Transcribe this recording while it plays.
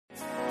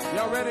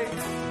Y'all ready?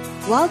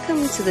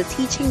 Welcome to the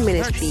teaching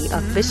ministry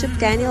of Bishop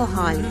Daniel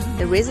Harley,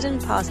 the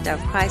resident pastor of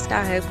Christ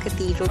Our Hope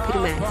Cathedral,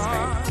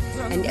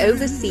 Pietermaritzburg, and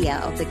overseer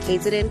of the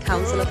KZN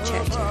Council of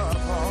Churches.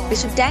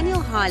 Bishop Daniel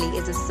Harley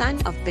is a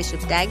son of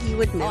Bishop Dag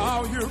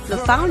Heward-Mills, the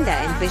founder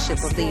and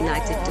bishop of the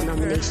United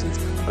Denominations,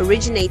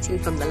 originating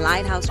from the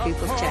Lighthouse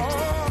Group of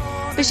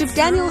Churches. Bishop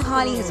Daniel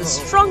Harley has a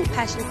strong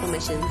passion for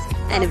missions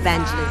and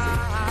evangelism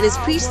and has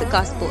preached the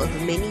gospel over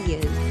many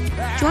years.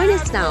 Join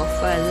us now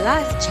for a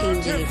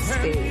life-changing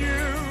experience.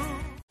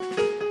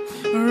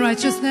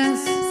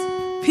 Righteousness,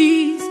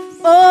 peace,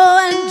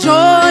 and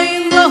joy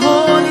in the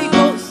Holy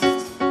Ghost.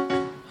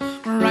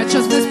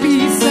 Righteousness,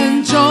 peace,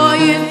 and joy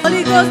in the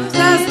Holy Ghost.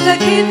 That's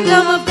the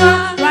kingdom of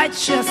God.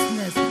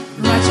 Righteousness,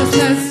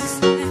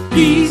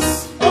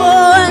 peace,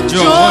 and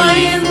joy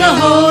in the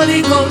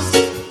Holy Ghost.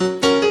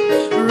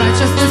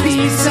 Righteousness,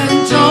 peace,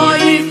 and joy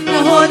in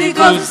the Holy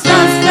Ghost.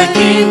 That's the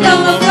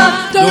kingdom of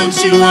God.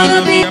 Don't you want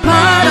to be a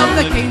part of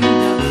the kingdom?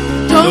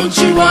 Don't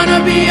you want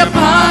to be a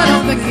part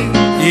of the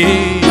kingdom?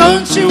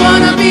 Don't you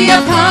want to be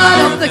a part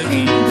of the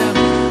kingdom?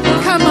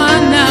 Come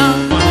on now,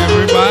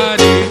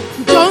 Everybody.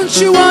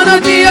 don't you want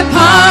to be a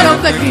part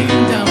of the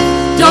kingdom?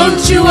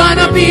 Don't you want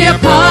to be a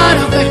part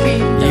of the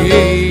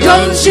kingdom?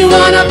 Don't you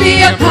want to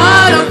be a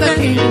part of the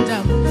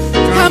kingdom?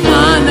 Come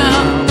on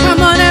now,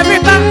 come on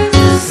everybody.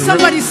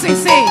 Somebody say,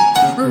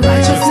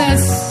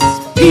 righteousness,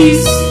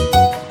 peace,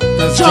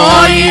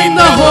 joy in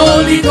the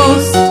Holy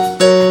Ghost.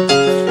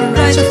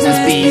 Righteousness,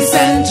 peace,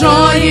 and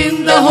joy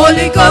in the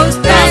Holy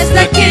Ghost. That's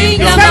the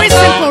kingdom. It's very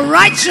simple.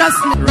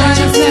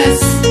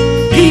 Righteousness,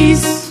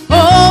 peace,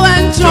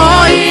 and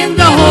joy in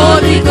the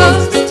Holy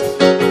Ghost.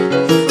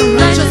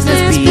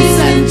 Righteousness, peace,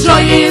 and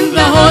joy in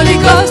the Holy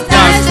Ghost.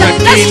 That's the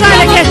kingdom. Let's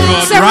try again.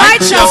 Say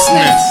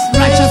righteousness,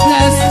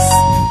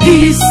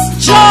 peace,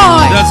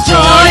 joy. That's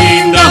Joy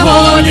in the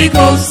Holy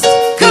Ghost.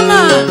 Come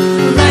on.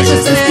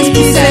 Righteousness,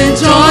 peace, and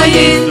joy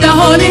in the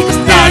Holy Ghost.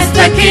 That's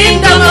the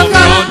kingdom of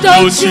God.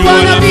 Don't you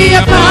want to be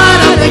a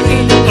part of the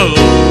kingdom?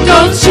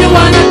 Don't you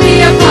want to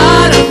be a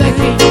part of the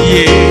kingdom?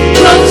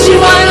 Don't you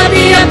want to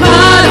be a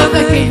part of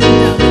the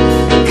kingdom?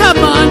 Come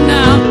on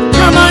now.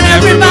 Come on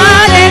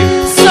everybody.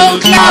 So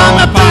glad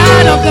I'm a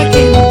part of the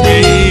kingdom.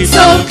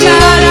 So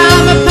glad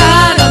I'm a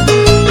part of the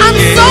kingdom. I'm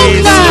so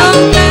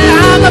glad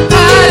I'm a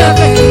part of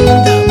the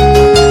kingdom.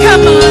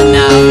 Come on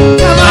now.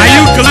 Come on. Are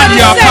you glad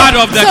you're a part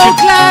of the So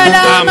kingdom? glad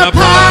I'm a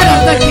part of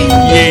the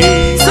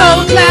kingdom. So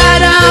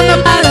glad I'm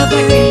a part of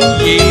the kingdom.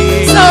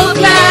 So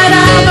glad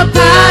I'm a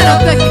part of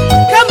the kingdom.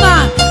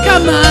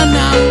 Come on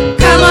now.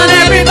 Come on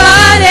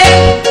everybody.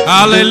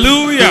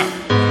 Hallelujah.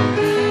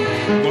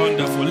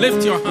 Wonderful.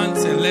 Lift your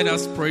hands and let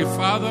us pray.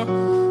 Father,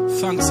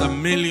 thanks a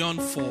million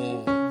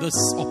for this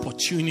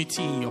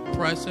opportunity in your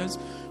presence.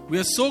 We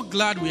are so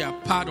glad we are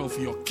part of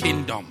your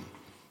kingdom,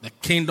 the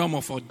kingdom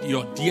of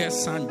your dear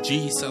Son,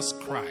 Jesus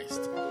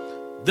Christ.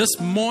 This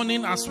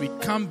morning, as we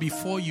come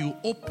before you,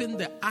 open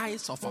the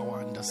eyes of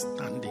our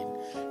understanding.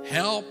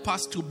 Help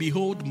us to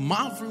behold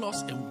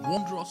marvelous and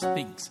wondrous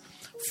things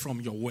from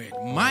your word.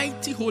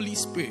 Mighty Holy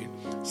Spirit,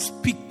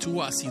 speak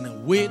to us in a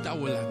way that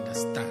we'll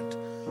understand.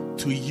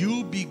 To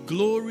you be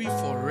glory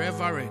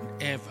forever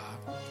and ever.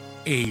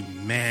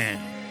 Amen.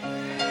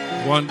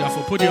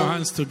 Wonderful. Put your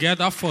hands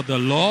together for the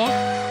Lord,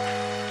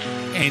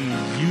 and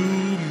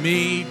you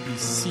may be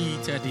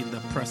seated in the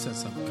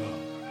presence of God.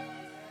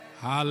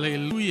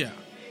 Hallelujah.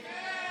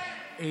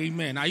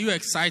 Amen. Are you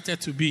excited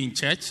to be in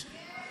church?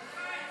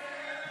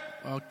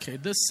 Okay,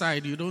 this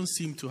side you don't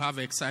seem to have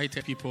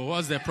excited people.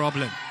 What's the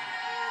problem?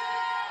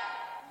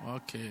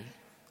 Okay,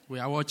 we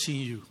are watching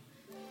you.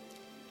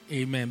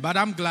 Amen. But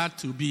I'm glad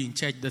to be in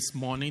church this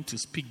morning to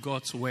speak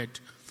God's word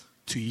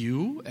to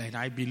you. And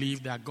I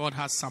believe that God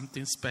has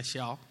something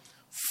special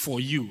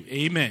for you.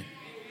 Amen.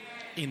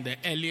 In the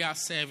earlier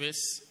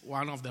service,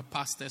 one of the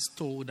pastors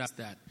told us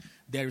that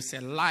there is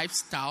a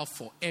lifestyle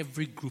for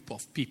every group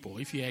of people.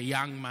 If you're a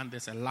young man,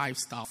 there's a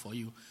lifestyle for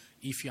you.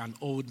 If you're an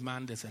old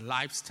man, there's a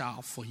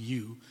lifestyle for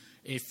you.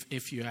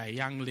 If you're a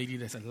young lady,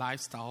 there's a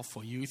lifestyle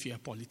for you. If you're a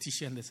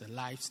politician, there's a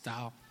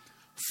lifestyle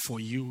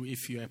for you.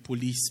 If you're a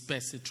police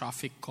person,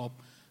 traffic cop,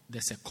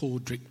 there's a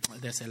cold drink.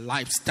 There's a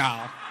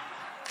lifestyle.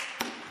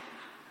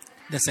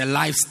 There's a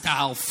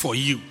lifestyle for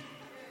you.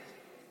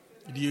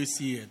 Do you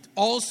see it?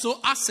 Also,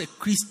 as a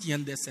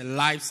Christian, there's a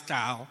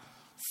lifestyle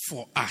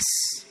for us.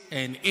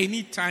 And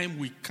anytime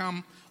we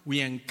come, we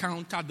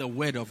encounter the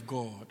word of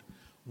God,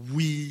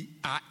 we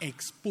are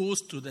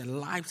exposed to the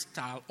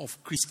lifestyle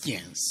of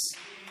Christians.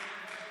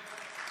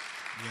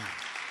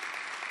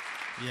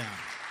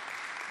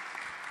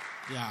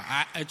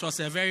 It was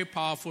a very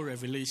powerful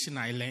revelation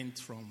I learned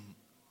from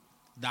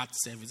that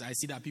service. I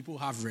see that people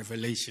have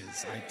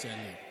revelations, I tell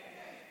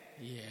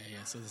you.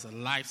 So there's a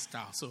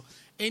lifestyle. So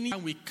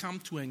anytime we come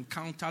to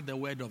encounter the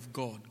word of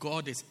God,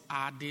 God is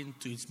adding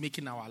to it,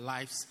 making our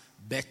lives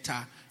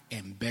better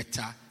and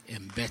better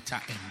and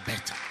better and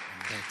better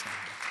and better.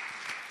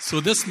 So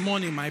this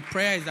morning, my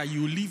prayer is that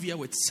you leave here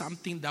with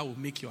something that will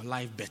make your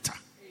life better.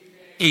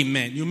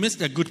 Amen. You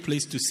missed a good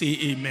place to say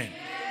amen.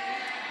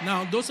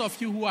 Now, those of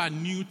you who are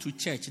new to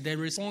church, the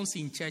response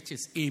in church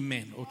is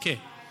amen. Okay.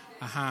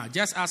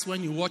 Just as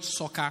when you watch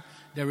soccer,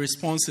 the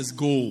response is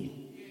goal.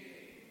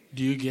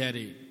 Do you get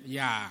it?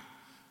 Yeah.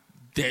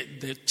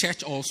 The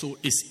church also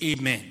is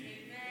amen.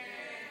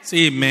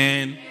 Say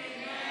amen.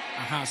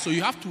 So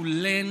you have to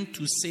learn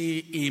to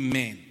say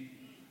amen.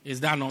 Is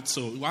that not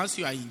so? Once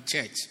you are in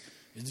church,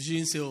 you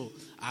shouldn't say, oh,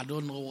 I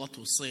don't know what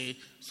to say,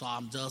 so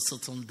I'm just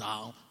sitting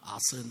down. I'll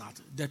say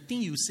nothing. The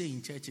thing you say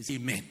in church is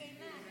amen.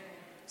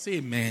 Say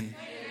amen.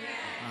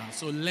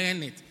 So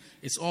learn it.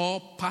 It's all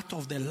part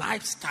of the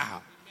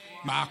lifestyle.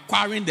 By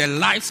acquiring the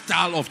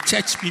lifestyle of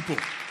church people.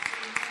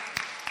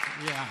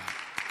 Yeah.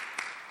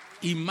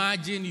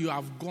 Imagine you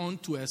have gone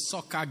to a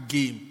soccer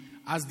game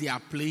as they are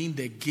playing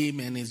the game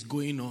and it's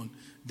going on.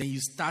 Then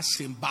you start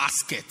saying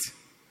basket.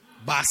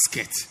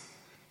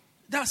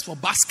 That's for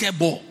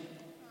basketball.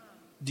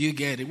 Do you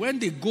get it? When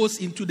they goes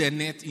into the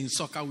net in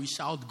soccer, we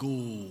shout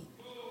goal.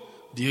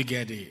 Do you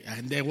get it?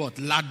 And then what?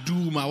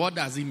 Laduma. What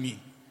does it mean?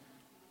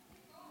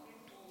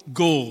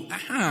 Goal.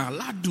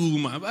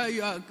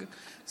 Laduma.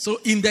 So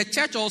in the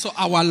church also,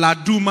 our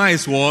laduma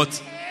is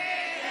what?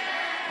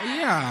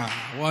 Yeah.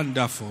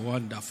 Wonderful.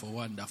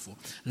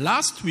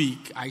 Last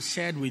week, I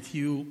shared with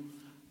you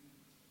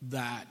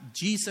that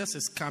Jesus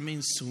is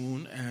coming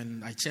soon,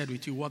 and I shared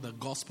with you what the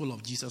gospel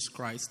of Jesus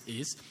Christ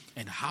is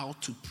and how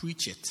to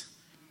preach it.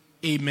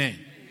 Amen.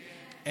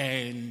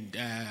 And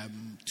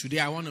today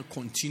I want to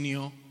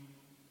continue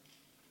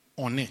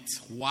on it.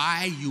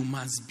 Why you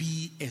must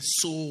be a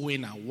soul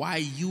winner. Why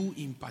you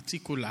in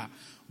particular,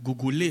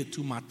 Gugule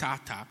to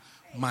Matata,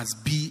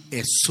 must be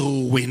a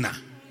soul winner.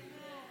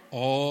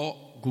 Or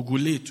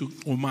Gugule to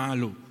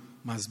Omalo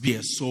must be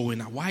a soul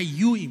winner. Why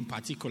you in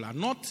particular,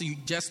 not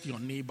just your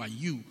neighbor,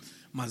 you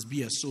must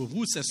be a soul.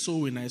 Who's a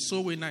soul winner? A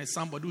soul winner is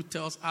somebody who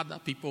tells other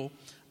people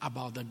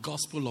about the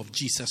gospel of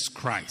Jesus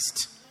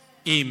Christ.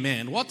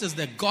 Amen. What is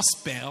the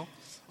gospel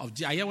of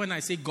Jesus? When I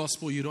say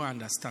gospel, you don't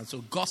understand. So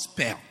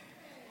gospel.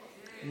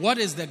 What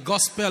is the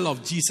gospel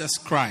of Jesus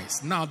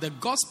Christ? Now, the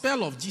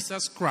gospel of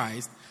Jesus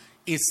Christ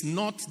is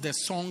not the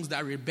songs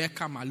that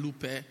Rebecca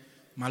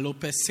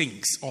Malope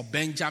sings, or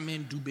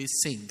Benjamin Dube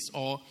sings,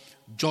 or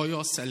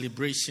Joyous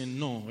Celebration.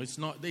 No, it's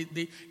not.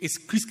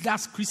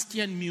 That's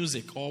Christian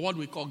music, or what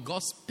we call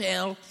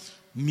gospel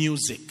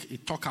music.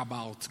 It talk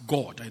about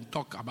God and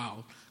talk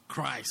about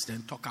Christ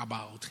and talk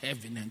about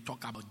heaven and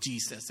talk about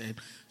Jesus and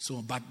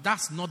so. But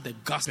that's not the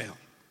gospel.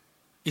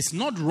 It's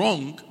not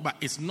wrong, but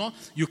it's not.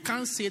 You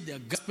can't say the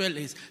gospel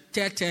is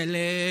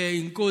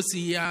tetele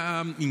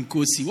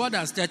inkosi. What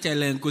does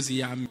tetele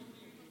inkosi mean?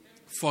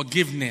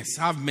 Forgiveness,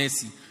 have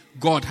mercy.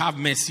 God, have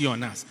mercy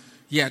on us.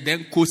 Yeah,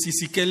 then kosi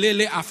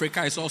sikelele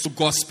Africa is also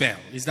gospel.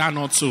 Is that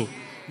not so?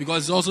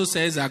 Because it also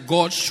says that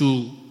God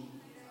should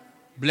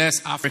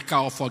bless Africa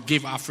or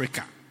forgive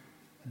Africa.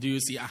 Do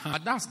you see?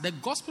 That's the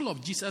gospel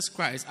of Jesus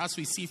Christ, as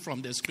we see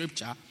from the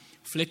scripture.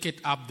 Flick it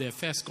up there,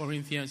 1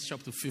 Corinthians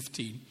chapter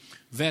 15,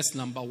 verse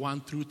number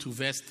 1 through to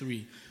verse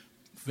 3,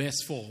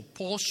 verse 4.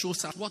 Paul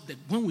shows us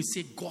when we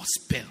say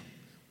gospel,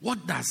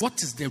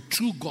 what is the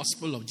true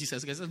gospel of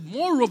Jesus Christ? He says,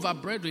 moreover,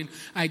 brethren,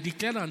 I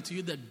declare unto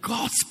you the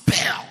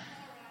gospel.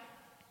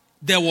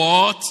 The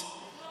what?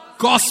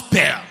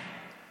 Gospel.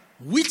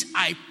 Which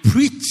I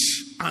preach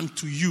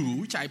unto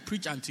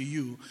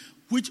you,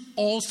 which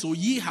also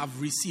ye have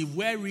received,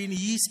 wherein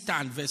ye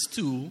stand, verse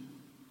 2,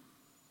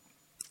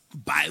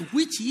 by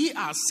which ye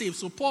are saved.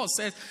 So Paul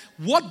says,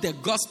 what the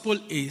gospel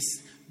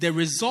is, the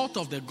result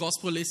of the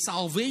gospel is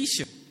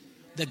salvation.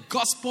 The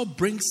gospel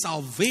brings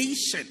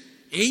salvation.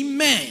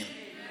 Amen.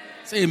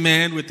 Say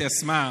amen with a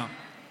smile.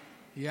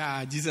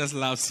 Yeah, Jesus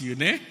loves you,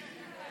 ne?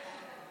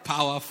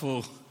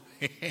 Powerful.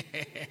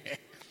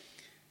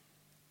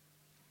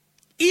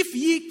 If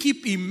ye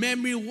keep in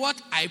memory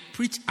what I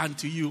preach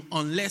unto you,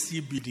 unless ye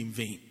be in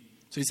vain.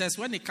 So he says,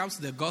 when it comes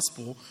to the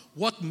gospel,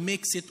 what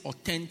makes it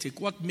authentic,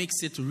 what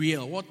makes it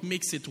real, what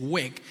makes it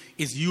work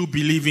is you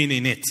believing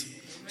in it.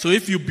 So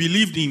if you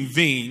believed in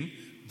vain,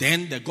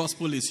 then the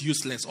gospel is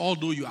useless.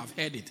 Although you have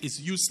heard it, it's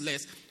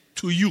useless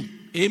to you.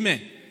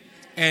 Amen.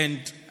 And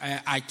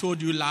I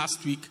told you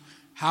last week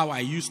how I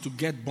used to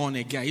get born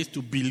again. I used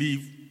to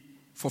believe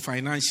for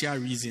financial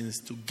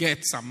reasons to get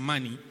some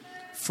money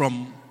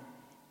from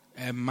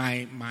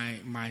my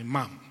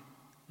mom.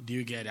 Do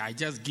you get it? I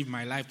just give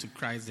my life to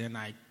Christ, then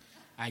I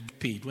get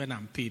paid. When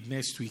I'm paid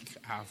next week,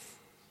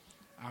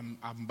 I'm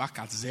back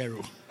at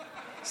zero,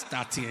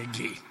 starting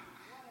again.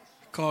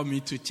 Call me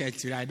to church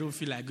today. I don't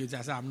feel like it.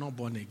 I say, I'm not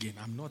born again.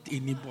 I'm not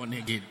any born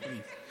again.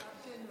 Please.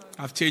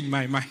 I've changed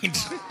my mind.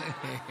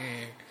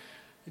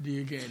 Do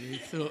you get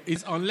it? So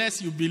it's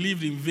unless you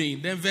believed in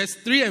vain. Then verse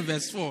 3 and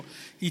verse 4,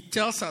 he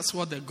tells us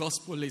what the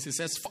gospel is. He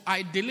says, for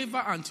I deliver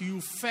unto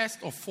you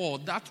first of all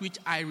that which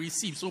I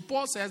received. So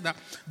Paul says that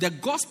the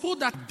gospel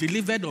that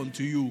delivered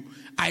unto you,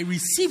 I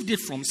received it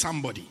from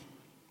somebody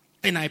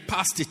and I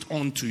passed it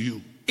on to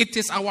you. It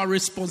is our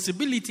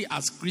responsibility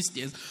as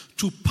Christians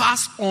to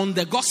pass on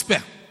the gospel.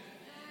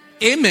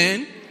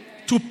 Amen.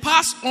 to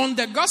pass on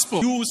the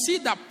gospel. You will see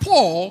that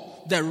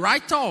Paul, the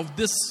writer of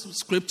this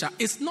scripture,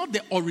 is not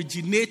the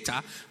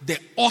originator, the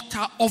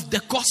author of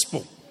the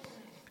gospel.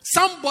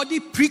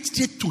 Somebody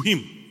preached it to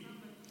him.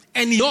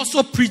 And he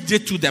also preached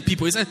it to the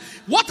people. He said,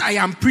 what I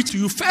am preaching to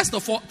you, first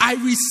of all, I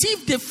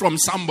received it from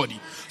somebody.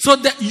 So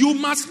that you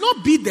must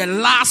not be the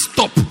last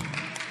stop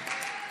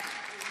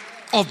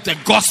of the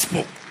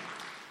gospel.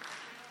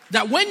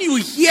 That when you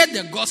hear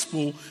the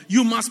gospel,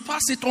 you must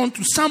pass it on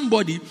to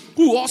somebody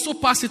who also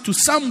pass it to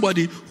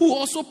somebody who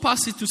also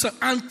pass it to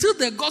somebody until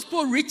the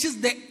gospel reaches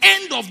the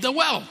end of the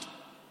world.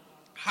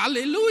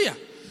 Hallelujah.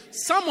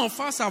 Some of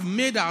us have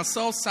made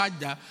ourselves such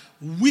that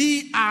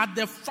we are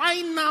the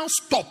final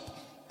stop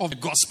of the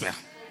gospel.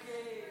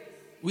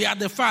 We are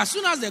the first. As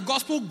soon as the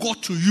gospel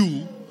got to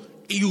you,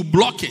 you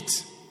block it.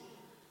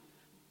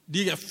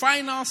 The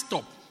final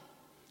stop.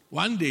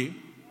 One day,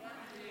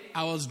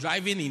 I was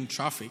driving in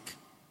traffic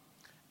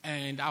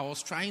and I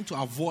was trying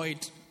to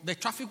avoid. The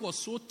traffic was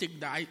so thick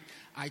that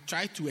I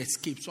tried to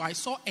escape. So I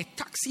saw a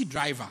taxi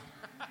driver.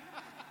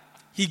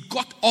 He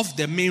got off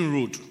the main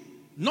road.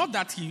 Not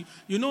that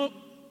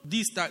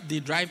they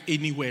drive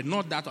anywhere.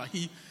 Not that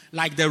he,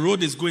 like the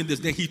road is going this.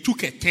 Then he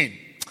took a turn.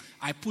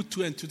 I put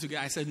 2 and 2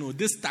 together. I said, no,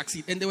 this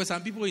taxi. And there were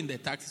some people in the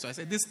taxi. So I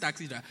said, this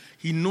taxi driver,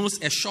 he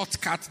knows a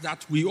shortcut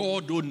that we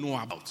all don't know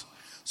about.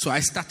 So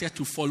I started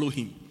to follow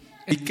him.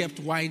 And he kept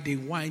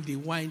winding.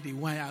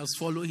 I was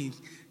following him.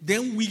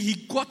 Then he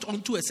got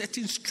onto a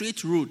certain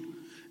straight road.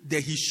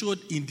 Then he showed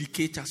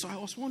indicator. So I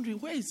was wondering,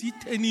 where is he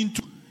turning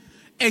to?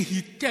 And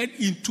he turned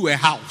into a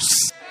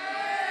house.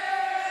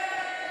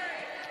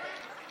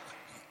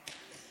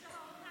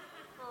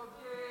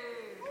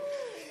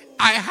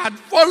 I had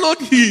followed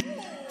him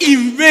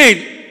in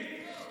vain.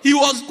 He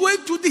was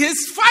going to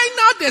his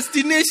final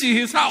destination,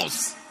 his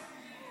house.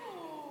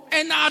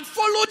 And I had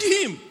followed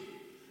him.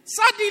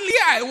 Suddenly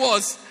I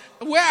was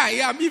where I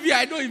am. Maybe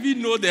I don't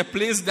even know the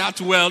place that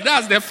well.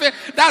 That's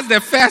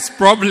the first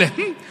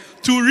problem.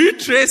 To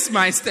retrace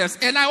my steps.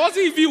 And I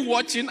wasn't even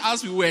watching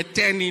as we were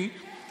turning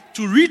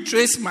to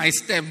retrace my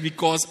steps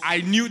because I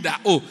knew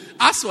that,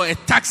 as for a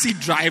taxi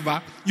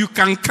driver, you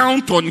can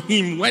count on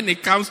him when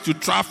it comes to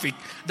traffic,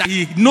 that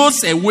he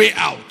knows a way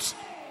out.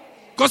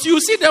 Because you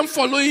see them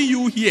following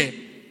you here.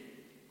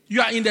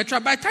 You are in the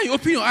traffic. By the time you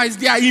open your eyes,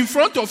 they are in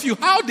front of you.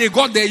 How they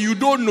got there, you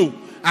don't know.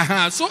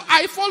 So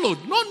I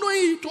followed, not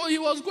knowing he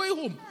was going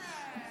home.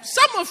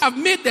 Some of us have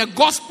made the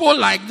gospel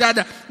like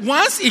that.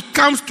 Once it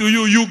comes to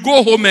you, you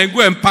go home and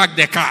go and park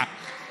the car.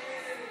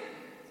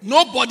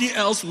 Nobody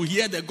else will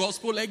hear the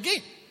gospel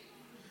again.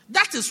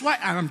 That is why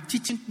I am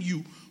teaching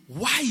you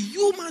why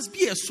you must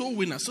be a soul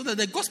winner, so that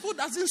the gospel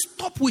doesn't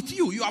stop with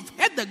you. You have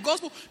heard the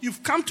gospel.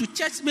 You've come to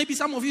church. Maybe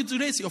some of you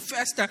today is your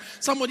first time.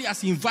 Somebody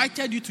has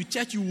invited you to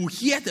church. You will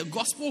hear the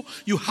gospel.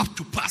 You have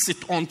to pass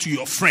it on to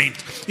your friend.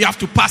 You have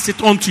to pass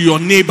it on to your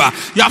neighbor.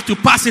 You have to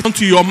pass it on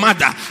to your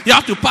mother. You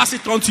have to pass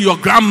it on to your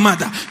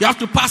grandmother. You have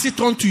to pass it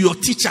on to your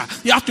teacher.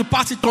 You have to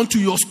pass it on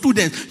to your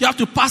students. You have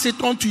to pass it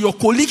on to your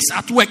colleagues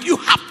at work. You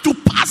have to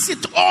pass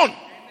it on.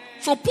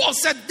 So Paul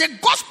said, the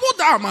gospel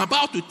that I'm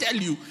about to tell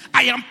you,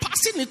 I am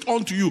passing it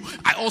on to you.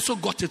 I also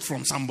got it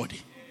from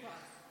somebody.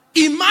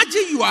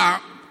 Imagine you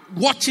are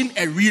watching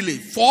a relay,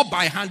 4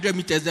 by 100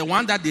 meters, the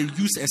one that they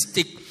use a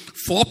stick.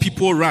 4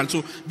 people run.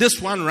 So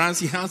this one runs,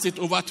 he hands it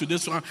over to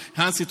this one,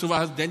 hands it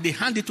over, then they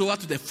hand it over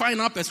to the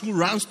final person who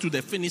runs to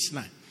the finish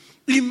line.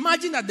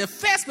 Imagine that the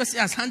first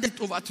person has handed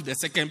it over to the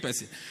second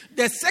person.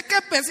 The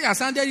second person has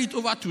handed it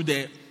over to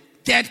the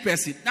third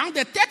person. Now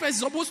the third person is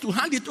supposed to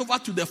hand it over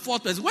to the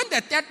fourth person. When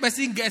the third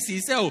person gets it, he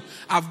says,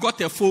 I've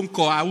got a phone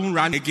call. I won't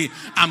run again.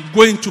 I'm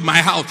going to my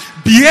house.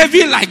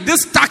 Behaving like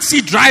this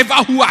taxi driver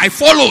who I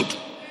followed.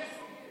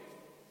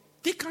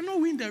 They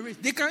cannot win the race.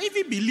 They can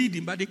even be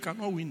leading, but they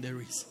cannot win the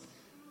race.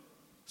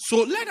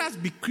 So let us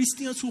be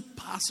Christians who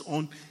pass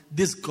on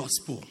this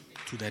gospel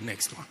to the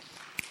next one.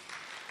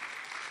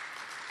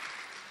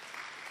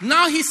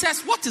 Now he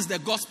says, what is the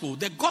gospel?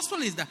 The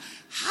gospel is that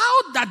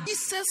how that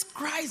Jesus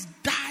Christ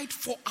died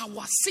for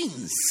our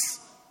sins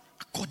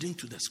according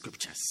to the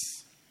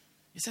scriptures.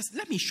 He says,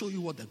 let me show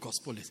you what the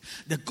gospel is.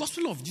 The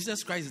gospel of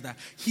Jesus Christ is that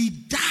he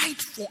died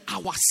for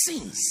our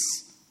sins.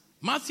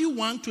 Matthew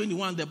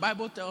 1:21, the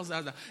Bible tells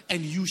us that,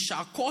 and you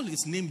shall call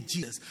his name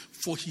Jesus,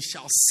 for he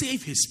shall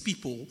save his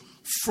people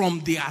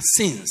from their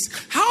sins.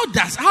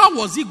 How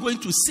was he going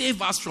to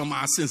save us from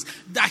our sins?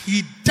 That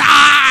he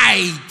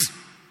died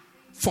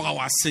for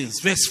our sins.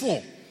 Verse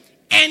 4.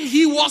 And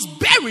he was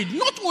buried.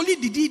 Not only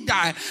did he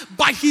die,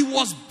 but he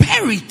was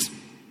buried.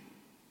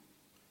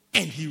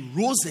 And he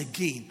rose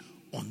again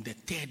on the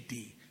third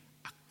day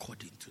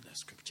according to the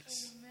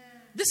scriptures. Amen.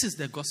 This is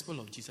the gospel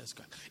of Jesus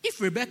Christ.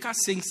 If Rebecca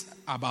sings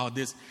about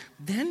this,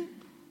 then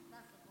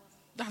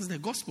that's the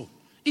gospel.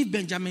 If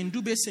Benjamin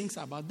Dube sings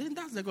about it, then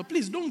that's the gospel.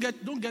 Please don't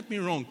get me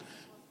wrong.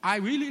 I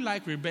really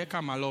like Rebecca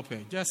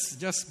Malope.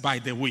 Just by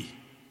the way.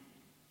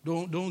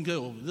 Don't get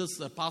over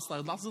this.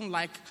 Pastor doesn't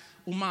like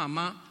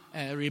Umama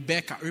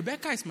Rebecca.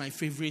 Rebecca is my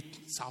favorite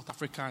South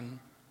African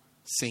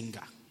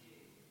singer.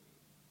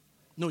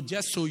 No,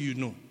 just so you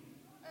know.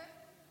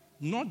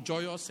 Not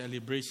Joyous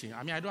Celebration.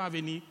 I don't have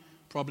any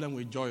problem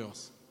with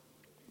Joyous.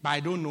 But I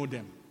don't know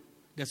them.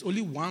 There's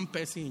only one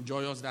person in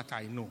Joyous that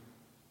I know.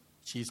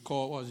 She's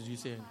called, what did you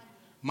say?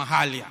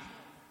 Mahalia.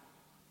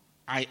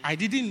 I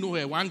didn't know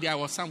her. One day I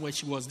was somewhere,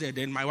 she was there.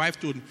 Then my wife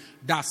told me,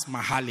 that's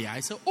Mahalia. I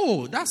said,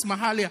 oh, that's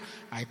Mahalia.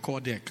 I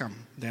called her,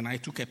 come. Then I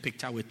took a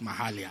picture with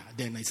Mahalia.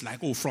 Then it's like,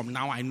 oh, from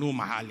now I know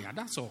Mahalia.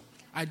 That's all.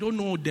 I don't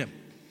know them.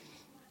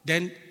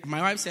 Then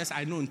my wife says,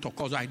 I know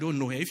Ntokozo. I don't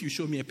know her. If you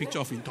show me a picture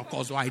of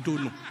Ntokozo, I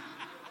don't know.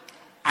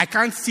 I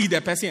can't see the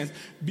person.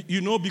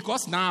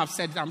 Because now I've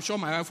said it, I'm sure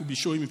my wife will be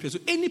showing me. So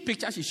any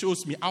picture she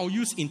shows me, I'll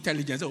use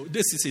intelligence. Oh,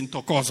 this is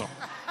Ntokozo.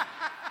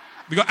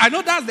 Because I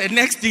know that's the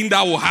next thing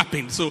that will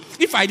happen. So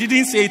if I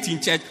didn't say it in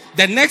church,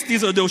 the next thing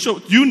they'll show,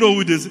 you know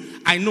who this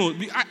is. I know.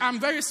 I'm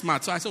very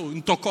smart. So I said,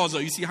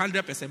 Ntokozo, you see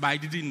 100%, but I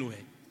didn't know her.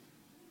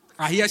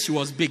 I hear she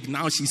was big,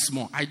 now she's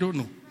small. I don't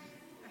know.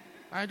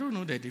 I don't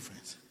know the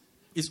difference.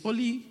 It's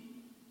only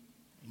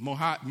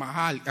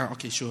Mahal.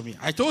 Okay, show me.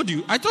 I told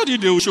you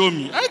they will show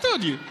me. I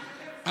told you.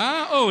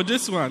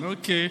 This one.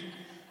 Okay.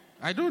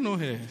 I don't know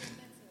her.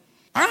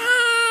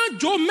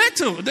 Joe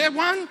Metal, the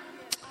one.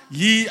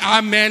 Ye,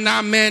 amen.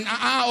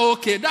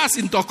 Okay, that's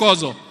in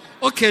Ntokozo.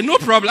 Okay, no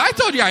problem. I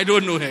told you I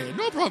don't know her.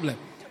 No problem.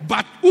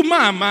 But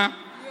Umama,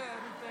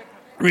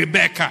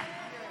 Rebecca.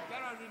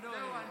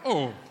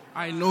 Oh,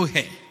 I know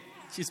her.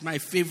 She's my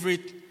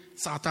favorite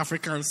South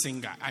African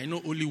singer. I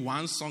know only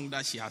one song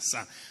that she has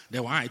sung.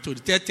 The one I told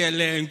you,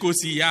 Tetele,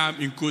 Nkosi, Yam,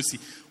 Nkosi.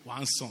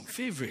 One song,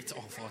 favorite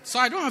of all. So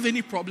I don't have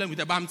any problem with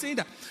that. But I'm saying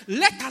that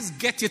let us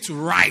get it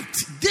right.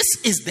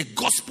 This is the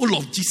gospel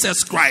of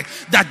Jesus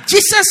Christ. That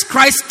Jesus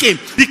Christ came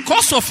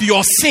because of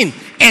your sin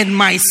and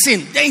my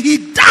sin. Then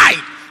he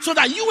died so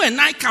that you and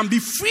I can be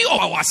free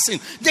of our sin.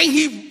 Then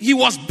he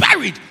was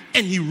buried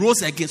and he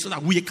rose again so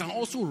that we can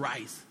also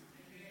rise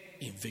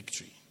in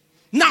victory.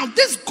 Now,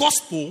 this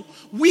gospel,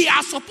 we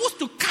are supposed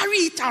to carry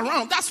it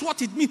around. That's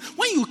what it means.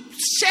 When you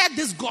share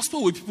this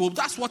gospel with people,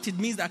 that's what it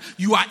means that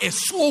you are a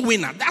soul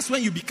winner. That's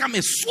when you become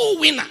a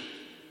soul winner.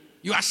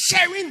 You are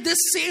sharing this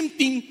same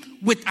thing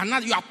with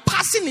another. You are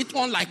passing it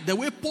on like the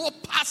way Paul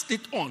passed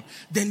it on.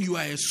 Then you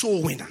are a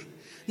soul winner.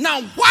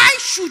 Now, why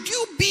should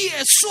you be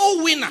a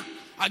soul winner?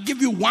 I'll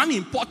give you one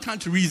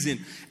important reason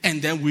and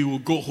then we will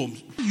go home.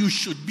 You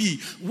should be.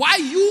 Why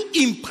you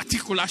in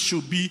particular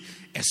should be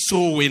a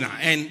soul winner.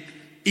 And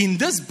in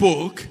this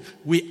book,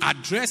 we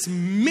address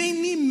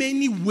many,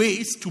 many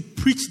ways to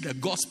preach the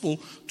gospel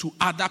to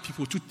other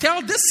people. To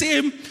tell the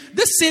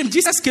same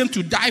Jesus came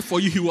to die for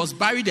you. He was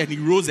buried and he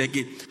rose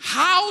again.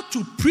 How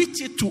to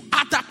preach it to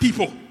other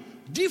people.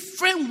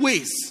 Different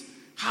ways.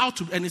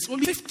 And it's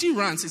only 50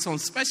 rands. It's on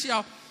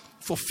special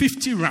for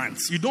 50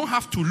 rands. You don't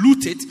have to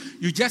loot it.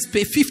 You just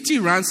pay 50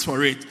 rands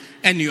for it.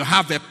 And you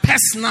have a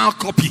personal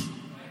copy.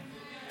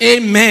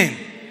 Amen.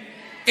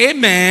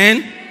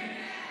 Amen.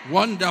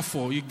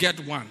 Wonderful. You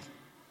get one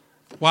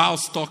while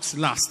stocks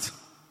last.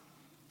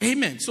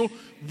 Amen. So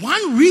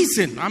one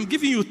reason, I'm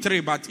giving you three,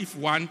 but if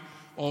one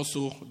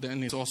also,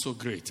 then it's also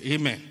great.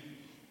 Amen.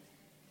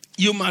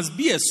 You must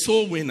be a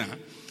soul winner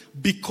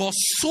because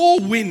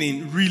soul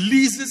winning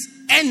releases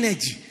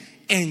energy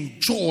and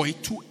joy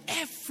to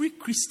every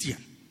Christian.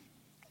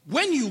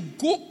 When you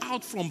go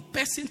out from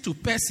person to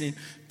person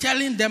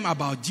telling them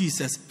about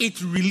Jesus,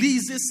 it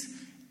releases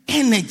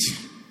energy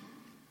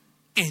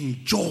and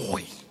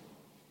joy.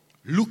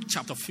 Luke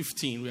chapter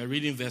 15, we are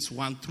reading verse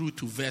 1 through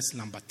to verse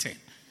number 10.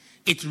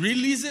 It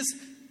releases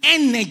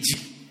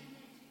energy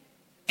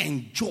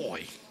and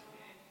joy.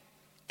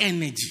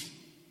 Energy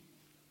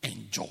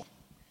and joy.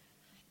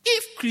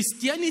 If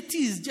Christianity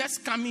is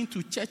just coming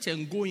to church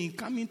and going,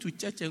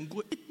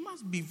 it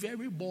must be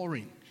very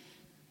boring.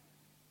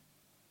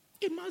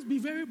 It must be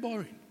very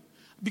boring.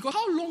 Because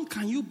how long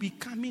can you be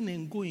coming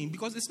and going?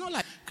 Because it's not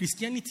like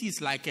Christianity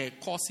is like a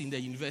course in the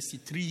university,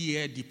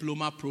 3-year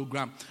diploma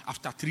program.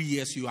 After 3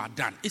 years, you are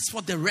done. It's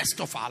for the rest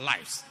of our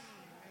lives.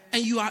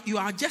 And you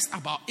are just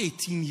about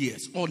 18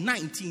 years or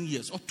 19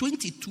 years or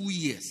 22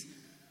 years,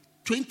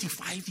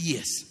 25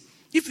 years.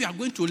 If you are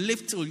going to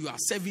live till you are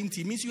 70,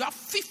 it means you have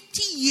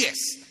 50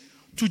 years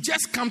to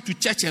just come to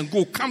church and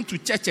go, come to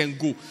church and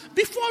go.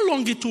 Before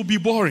long, it will be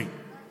boring.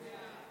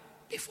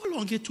 Before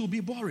long, it will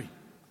be boring.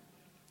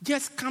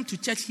 Just come to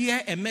church,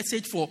 hear a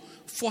message for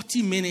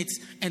 40 minutes,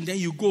 and then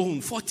you go home.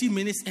 40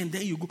 minutes, and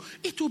then you go.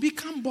 It will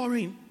become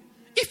boring.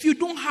 If you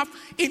don't have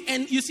it,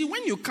 and you see,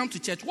 when you come to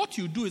church, what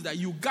you do is that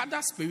you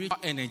gather spiritual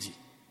energy.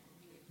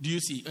 Do you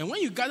see? And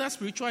when you gather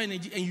spiritual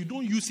energy and you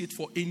don't use it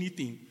for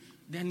anything,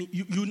 then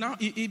you now,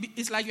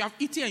 it's like you have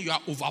eaten and you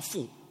are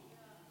overfull.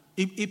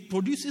 It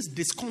produces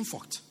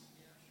discomfort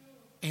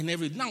and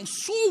everything. Now,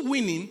 soul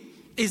winning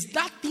is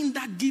that thing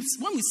that gives,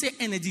 when we say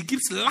energy,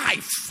 gives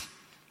life.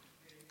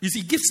 You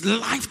see, it gives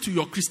life to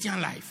your Christian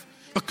life.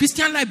 Your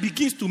Christian life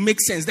begins to make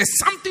sense. There's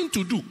something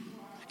to do.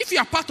 If you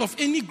are part of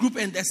any group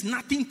and there's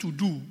nothing to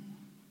do,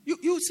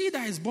 you see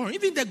that it's boring.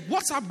 Even the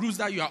WhatsApp groups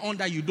that you are on,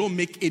 that you don't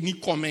make any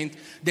comment,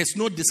 there's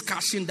no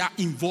discussion that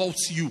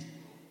involves you.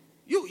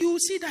 You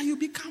see that you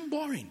become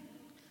boring.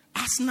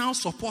 Arsenal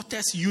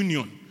Supporters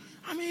Union.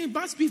 I mean, it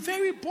must be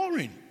very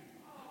boring.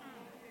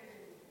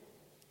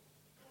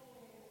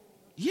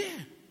 Yeah.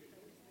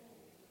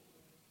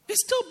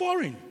 It's still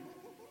boring.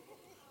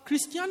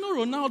 Cristiano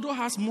Ronaldo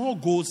has more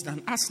goals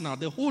than Arsenal,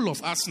 the whole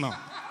of Arsenal.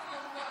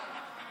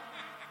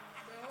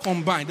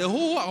 Combined. The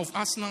whole of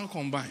Arsenal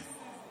combined.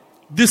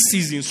 This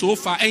season so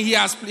far. And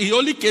he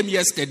only came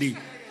yesterday.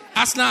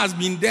 Arsenal has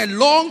been there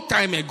long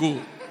time ago.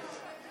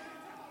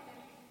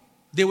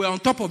 They were on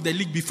top of the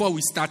league before we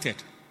started.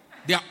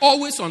 They are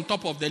always on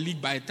top of the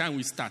league by the time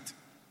we start.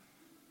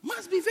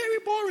 Must be very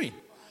boring.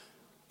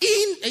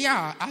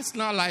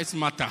 Arsenal lives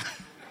matter.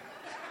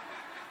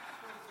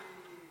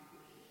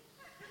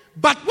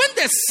 But when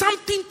there's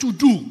something to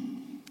do,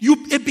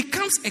 it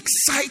becomes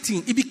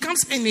exciting. It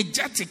becomes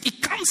energetic.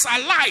 It comes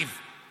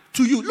alive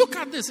to you. Look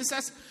at this. It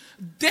says,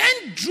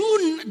 then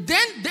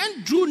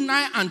drew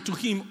nigh unto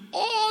him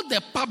all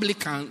the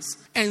publicans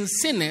and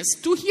sinners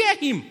to hear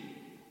him.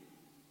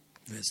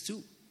 Verse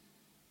 2.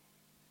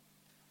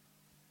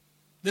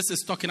 This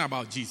is talking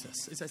about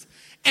Jesus. It says,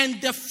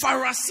 and the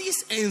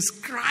Pharisees and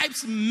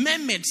scribes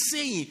murmured,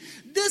 saying,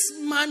 this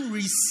man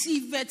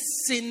receiveth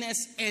sinners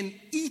and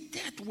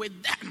eateth with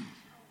them.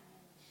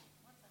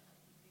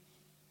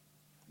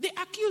 They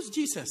accused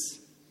Jesus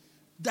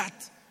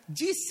that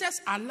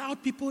Jesus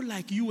allowed people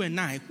like you and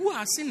I, who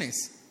are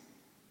sinners,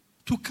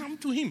 to come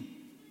to him.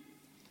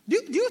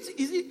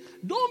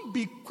 Don't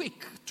be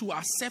quick to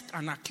accept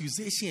an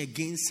accusation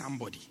against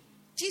somebody.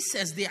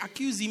 Jesus, they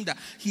accuse him that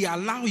he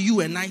allowed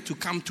you and I to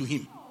come to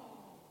him.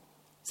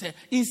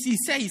 He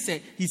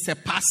said he's a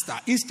pastor.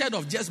 Instead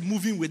of just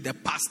moving with the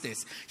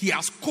pastors, he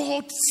has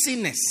called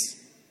sinners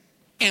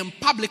and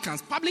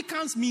publicans.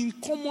 Publicans mean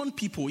common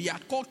people. He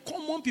had called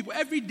common people,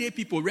 everyday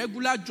people,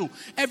 regular Joe,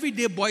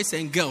 everyday boys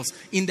and girls.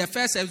 In the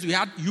first service, we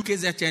had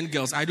UKZN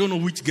girls. I don't know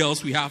which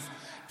girls we have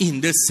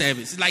in this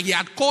service. Like he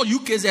had called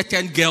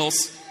UKZN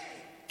girls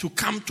to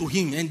come to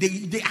him, and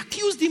they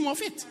accused him of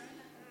it.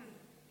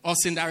 Or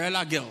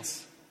Cinderella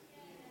girls.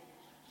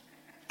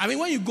 I mean,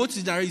 when you go to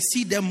Cinderella, you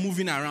see them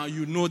moving around,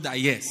 you know that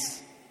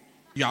yes,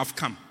 you have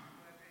come.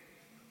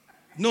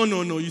 No.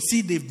 You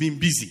see, they've been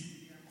busy.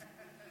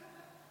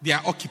 They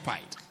are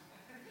occupied.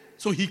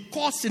 So he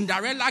called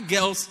Cinderella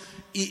girls,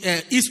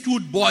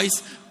 Eastwood boys,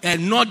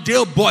 and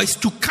Northdale boys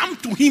to come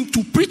to him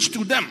to preach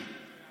to them.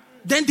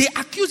 Then they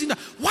accuse him that,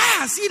 why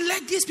has he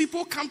let these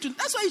people come to him?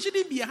 That's why he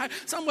shouldn't be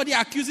somebody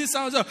accuses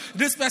someone,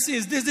 this person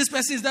is this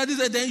person is that,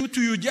 then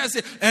you just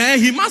say,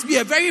 he must be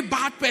a very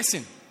bad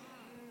person.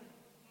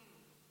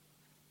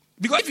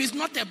 Because if he's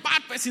not a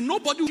bad person,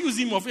 nobody will accuse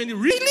him of any.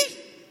 Really?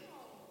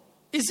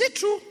 Is it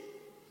true?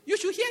 You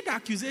should hear the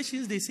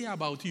accusations they say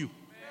about you.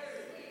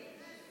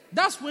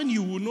 That's when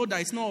you will know that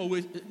it's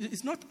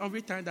not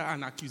every time that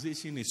an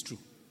accusation is true.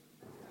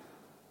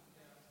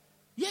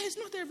 Yeah, it's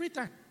not every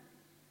time.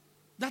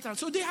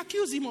 So they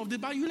accuse him of the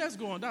but let's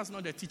go on. That's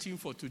not the teaching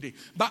for today.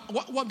 But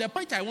what the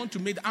point I want to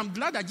make, I'm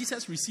glad that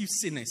Jesus received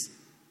sinners.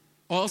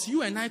 Or else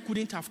you and I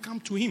couldn't have come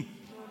to him.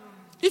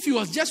 If he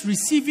was just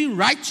receiving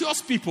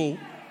righteous people,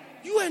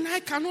 you and I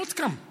cannot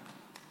come.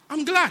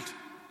 I'm glad.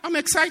 I'm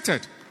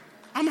excited.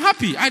 I'm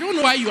happy. I don't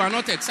know why you are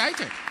not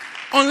excited.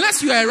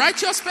 Unless you are a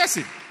righteous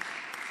person.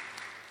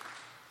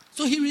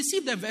 So he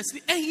received the verse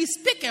 3, and he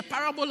spake a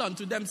parable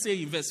unto them,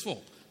 saying in verse 4,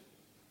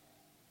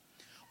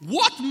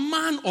 what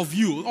man of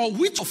you, or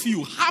which of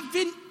you,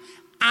 having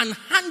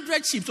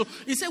 100 sheep? So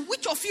he said,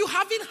 which of you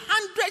having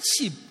 100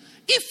 sheep,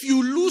 if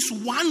you lose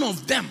one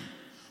of them,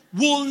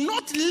 will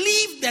not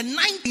leave the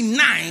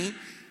 99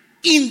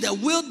 in the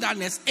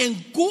wilderness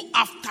and go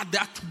after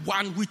that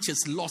one which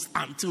is lost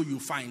until you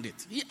find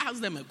it? He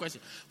asked them a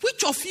question.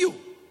 Which of you,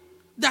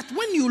 that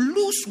when you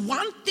lose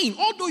one thing,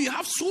 although you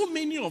have so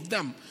many of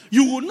them,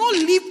 you will not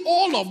leave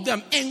all of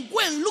them and go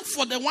and look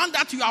for the one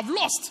that you have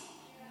lost?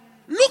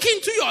 Look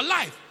into your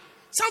life.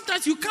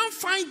 Sometimes you can't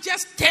find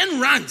just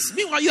 10 rands.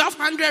 Meanwhile, you have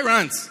 100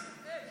 rands.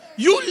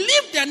 You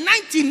leave the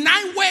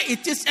 99 where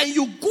it is and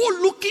you go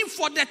looking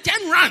for the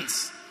 10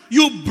 rands.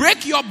 You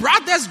break your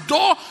brother's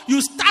door. You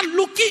start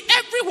looking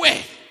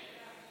everywhere.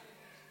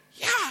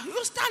 Yeah,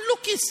 you start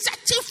looking,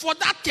 searching for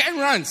that 10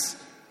 rands.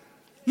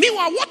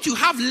 Meanwhile, what you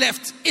have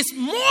left is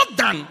more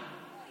than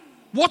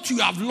what you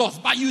have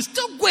lost. But you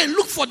still go and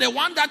look for the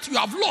one that you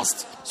have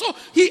lost. So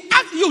he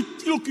asked you,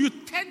 look, you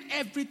turn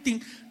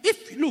everything.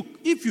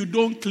 If you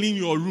don't clean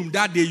your room,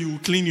 that day you will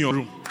clean your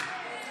room.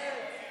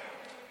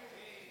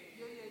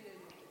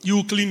 You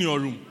will clean your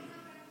room.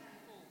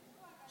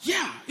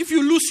 Yeah, if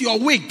you lose your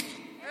wig,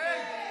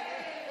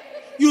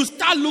 you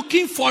start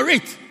looking for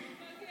it.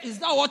 Is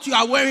that what you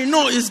are wearing?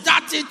 No, is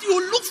that it?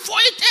 You look for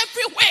it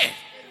everywhere.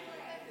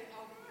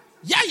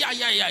 Yeah.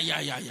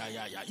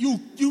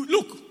 You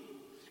look.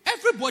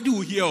 Everybody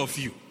will hear of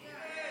you.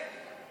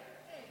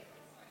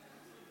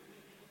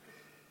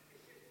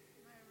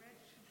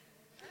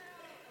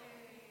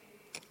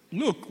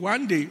 Look,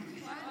 one day,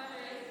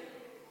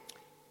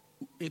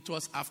 it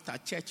was after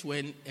church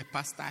when a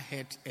pastor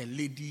heard a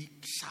lady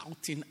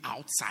shouting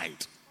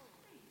outside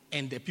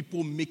and the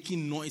people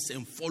making noise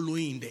and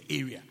following in the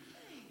area.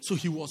 So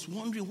he was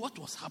wondering what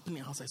was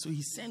happening outside. So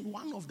he sent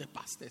one of the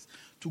pastors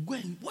to go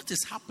and what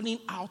is happening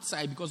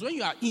outside. Because when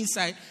you are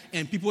inside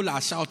and people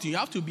are shouting, you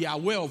have to be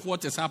aware of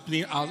what is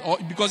happening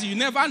outside, because you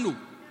never know.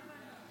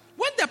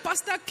 When the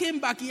pastor came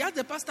back, he asked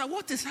the pastor,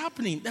 what is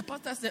happening? The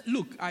pastor said,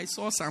 look, I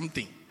saw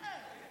something.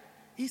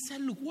 He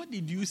said, look, what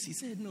did you see? He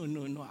said,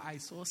 no, I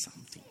saw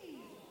something. He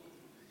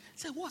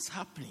said, what's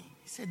happening?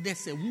 He said,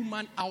 there's a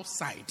woman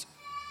outside.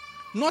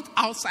 Not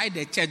outside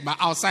the church, but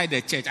outside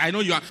the church. I know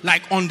you are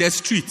like on the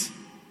street.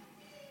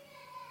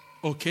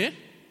 Okay?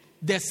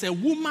 There's a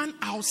woman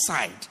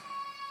outside.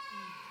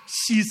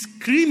 She's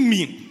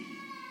screaming.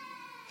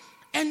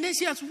 And then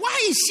she asks,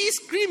 why is she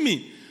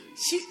screaming?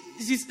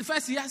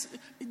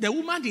 The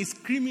woman is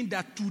screaming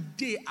that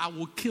today I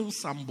will kill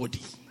somebody.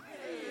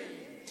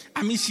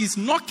 I mean, she's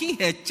knocking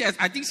her chest.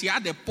 I think she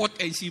had a pot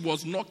and she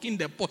was knocking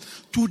the pot.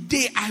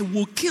 Today I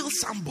will kill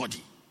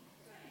somebody.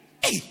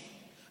 Hey.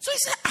 So he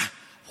said,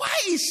 why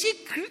is she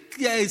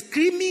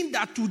screaming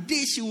that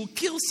today she will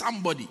kill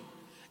somebody?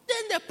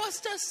 Then the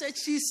pastor said,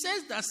 she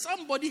says that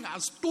somebody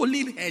has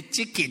stolen her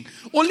chicken.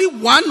 Only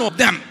one of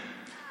them.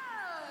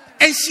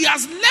 And she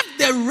has left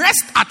the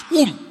rest at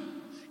home.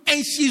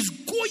 And she's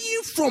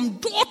going from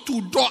door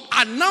to door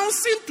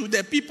announcing to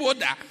the people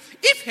that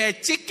if her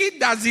chicken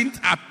doesn't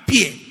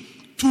appear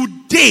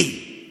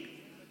today,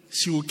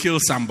 she will kill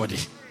somebody.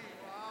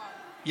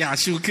 Yeah,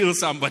 she will kill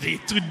somebody.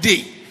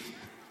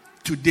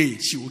 Today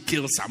she will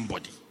kill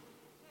somebody.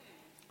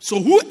 So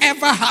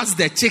whoever has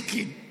the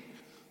chicken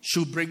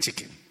should bring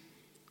chicken.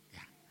 Yeah.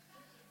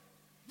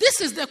 This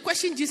is the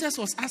question Jesus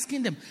was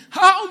asking them.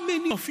 How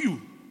many of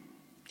you,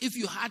 if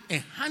you had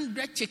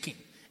 100 chicken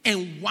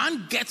and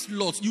one gets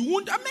lost, you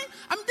won't, I mean,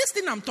 this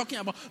thing I'm talking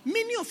about,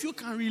 many of you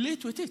can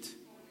relate with it.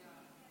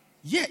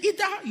 Yeah,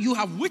 either you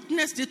have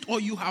witnessed it or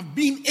you have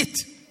been it.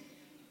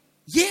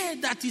 Yeah,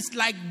 that is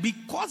like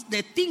because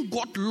the thing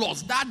got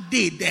lost that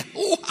day, the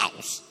whole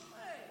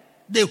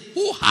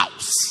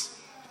house,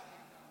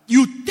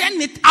 you turn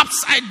it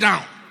upside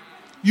down.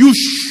 You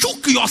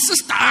shook your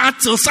sister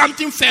until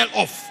something fell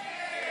off.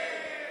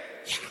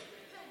 Yeah.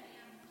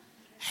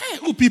 Hey,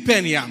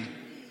 Upi,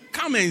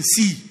 come and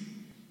see.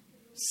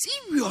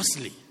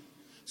 Seriously.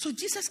 So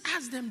Jesus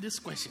asked them this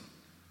question.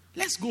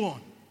 Let's go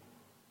on.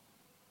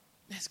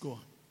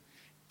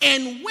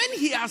 And when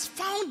he has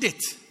found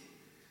it,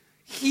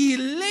 he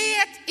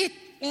laid it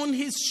on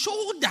his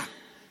shoulder,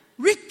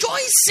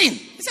 rejoicing.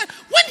 He said,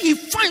 when you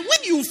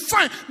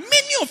find,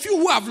 many of you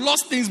who have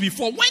lost things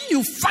before, when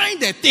you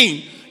find a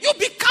thing, you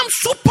become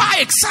super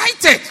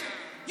excited.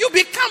 You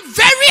become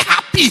very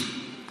happy.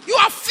 You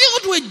are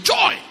filled with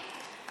joy.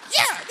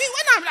 Yeah,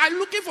 when I'm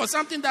looking for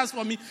something that's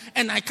for me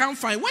and I can't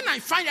find, when I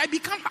find it, I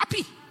become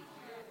happy.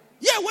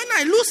 Yeah, when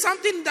I lose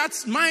something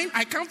that's mine,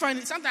 I can't find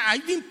it. Sometimes I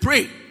even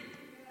pray.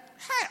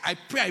 Hey, I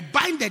pray, I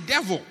bind the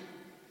devil.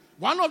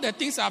 One of the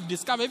things I've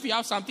discovered, if you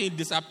have something that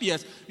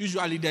disappears,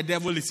 usually the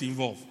devil is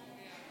involved.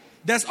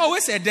 There's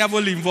always a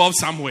devil involved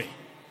somewhere.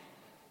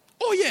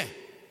 Oh yeah.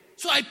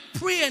 So I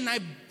pray and I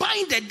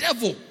bind the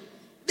devil.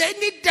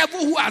 Any devil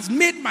who has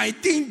made my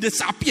thing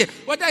disappear,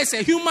 whether it's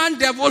a human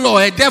devil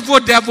or a devil,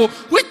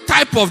 which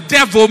type of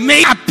devil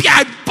may appear,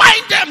 I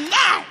bind them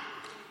now.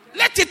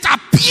 Let it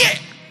appear.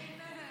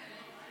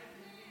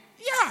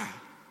 Yeah.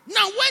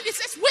 Now when it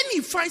says, when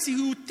he finds it,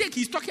 he will take,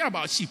 he's talking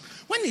about sheep.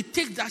 When he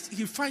takes that,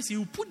 he finds it, he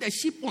will put the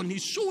sheep on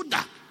his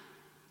shoulder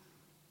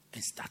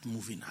and start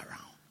moving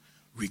around,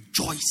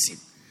 rejoicing,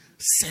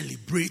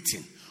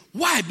 celebrating.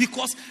 Why?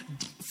 Because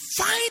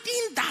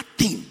finding that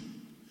thing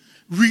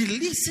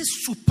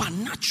releases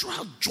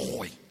supernatural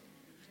joy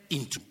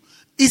into.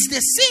 It's the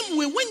same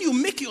way when you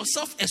make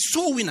yourself a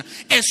soul winner.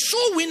 A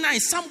soul winner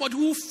is somebody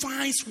who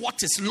finds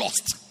what is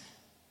lost.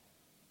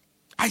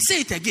 I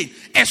say it again.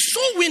 A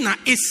soul winner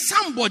is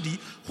somebody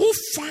who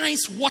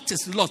finds what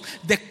is lost.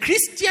 The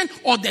Christian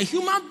or the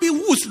human being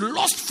who is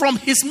lost from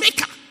his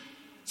maker.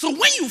 So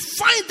when you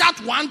find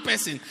that one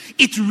person,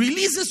 it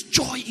releases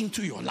joy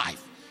into your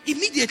life.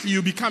 Immediately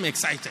you become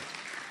excited.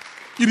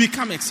 You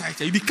become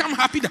excited. You become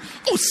happy that,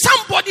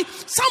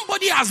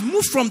 somebody has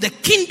moved from the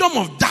kingdom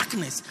of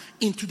darkness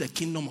into the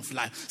kingdom of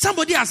light.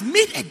 Somebody has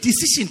made a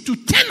decision to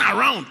turn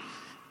around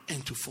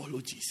and to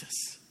follow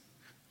Jesus.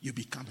 You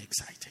become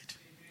excited.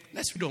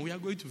 Let's read on. We are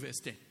going to verse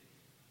 10.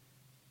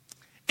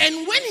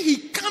 And when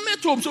he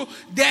cometh home, so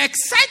the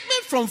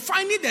excitement from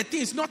finding the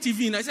thing is not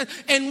even, I said,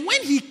 and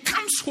when he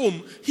comes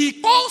home,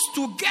 he calls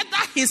together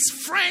his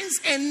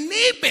friends and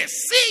neighbors,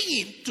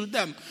 saying to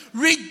them,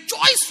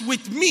 rejoice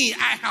with me,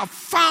 I have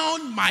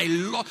found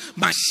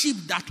my sheep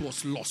that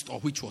was lost, or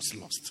which was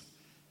lost.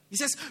 He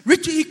says,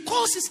 he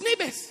calls his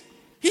neighbors.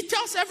 He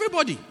tells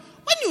everybody.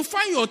 When you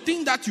find your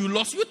thing that you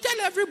lost, you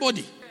tell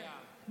everybody.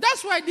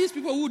 That's why these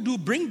people who do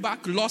bring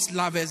back lost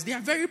lovers, they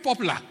are very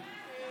popular.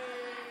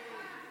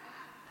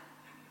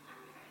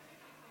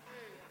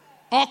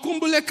 Or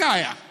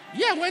Kumbulekaya.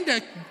 Yeah,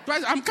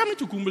 I'm coming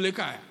to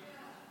Kumbulekaya.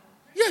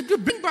 Yeah, to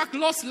bring back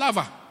lost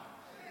lover.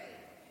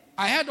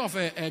 I heard of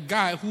a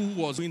guy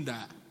who was doing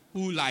that,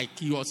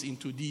 he was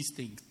into these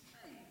things.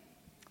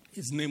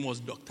 His name was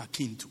Dr.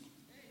 Kintu.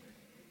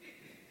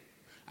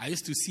 I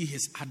used to see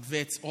his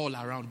adverts all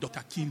around.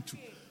 Dr. Kintu.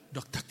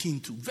 Dr.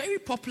 Kintu. Very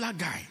popular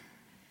guy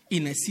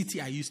in a city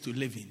I used to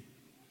live in.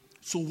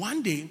 So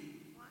one day,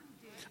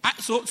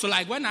 so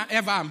like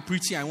whenever I'm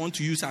preaching, I want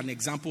to use an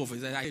example of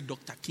it. I say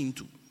Dr.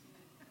 Kintu.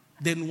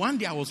 Then one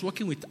day I was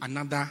working with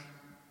another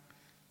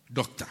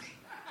doctor.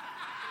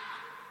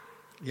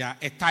 Yeah,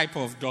 a type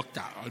of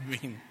doctor. I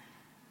mean,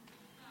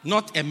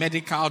 not a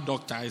medical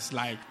doctor. It's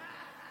like,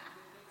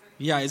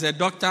 yeah, he's a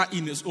doctor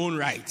in his own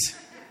right.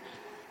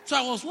 So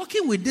I was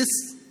working with this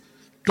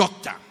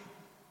doctor.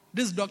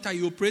 This doctor,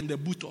 he operates in the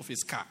boot of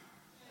his car.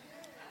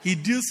 He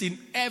deals in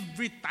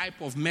every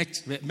type of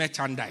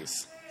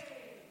merchandise.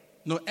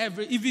 No,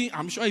 even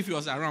I'm sure if he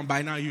was around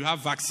by now, you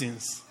have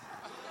vaccines.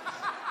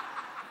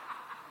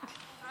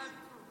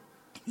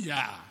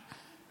 Yeah.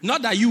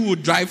 Not that you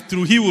would drive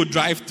through, he would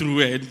drive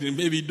through it,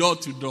 maybe door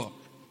to door.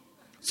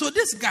 So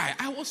this guy,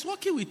 I was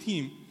working with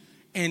him,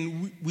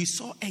 and we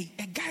saw a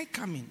guy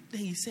coming.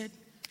 Then he said,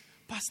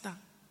 Pastor,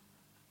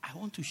 I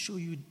want to show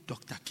you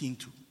Dr.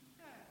 Kintu.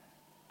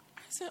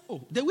 I said,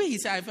 oh. The way he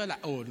said, I felt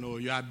like, oh no,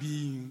 you are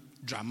being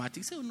dramatic.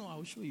 He said, oh no, I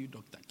will show you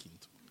Dr.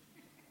 Kintu.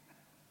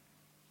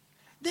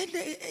 Then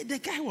the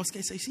guy was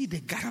saying, see the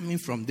guy coming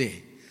from there,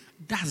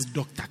 that's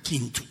Dr.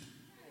 Kintu.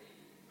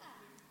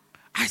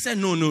 I said,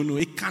 no,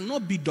 it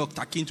cannot be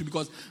Dr. Kintu,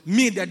 because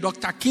me, the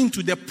Dr.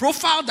 Kintu, the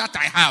profile that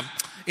I have,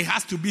 it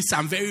has to be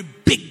some very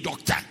big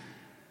doctor.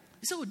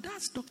 He said, oh,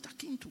 that's Dr.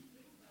 Kintu.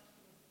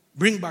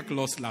 Bring back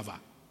lost lover.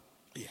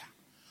 Yeah.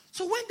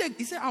 So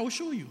he said, I will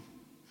show you.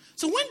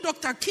 So when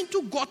Dr.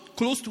 Kintu got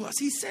close to us,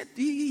 he said,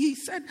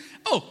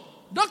 oh,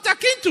 Dr.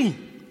 Kintu.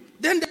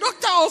 Then the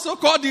doctor also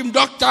called him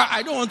doctor.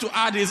 I don't want to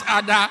add his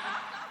other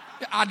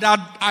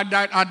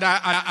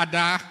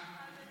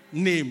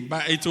name,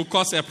 but it will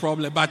cause a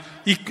problem. But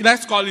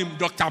let's call him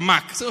Dr.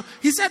 Mark. So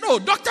he said, oh,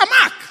 Dr.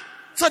 Mark.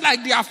 So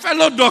like they are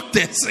fellow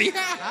doctors.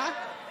 Yeah.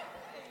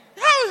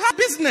 How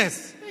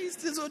business?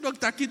 So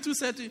Dr. Kintu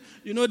said,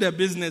 you know the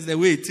business, the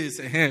way it is.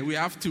 We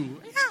have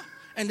to. Yeah.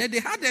 And then they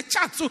had a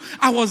chat. So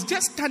I was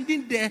just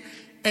standing there,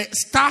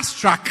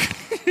 starstruck,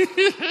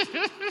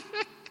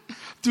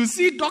 to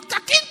see Dr.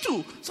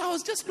 Kintu. So I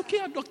was just looking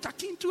at Dr.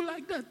 Kintu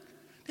like that.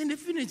 Then they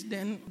finished.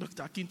 Then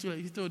Dr. Kintu,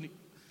 he told me,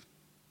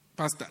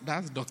 Pastor,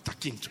 that's Dr.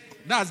 Kintu.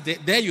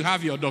 There you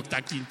have your Dr.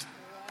 Kintu.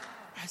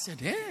 I said,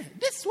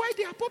 this is why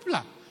they are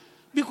popular.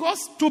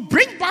 Because to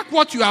bring back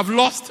what you have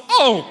lost,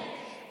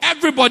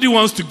 everybody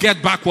wants to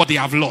get back what they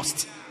have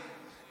lost.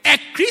 A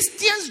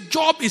Christian's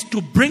job is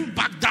to bring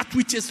back that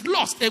which is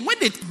lost. And when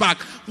it's back,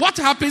 what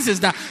happens is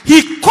that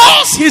he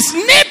calls his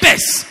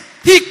neighbors.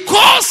 He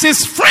calls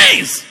his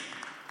friends.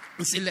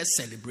 He says, let's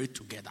celebrate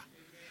together.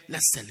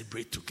 Let's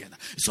celebrate together.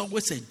 It's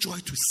always a joy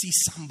to see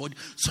somebody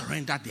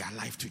surrender their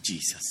life to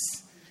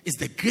Jesus. It's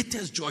the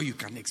greatest joy you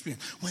can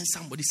experience when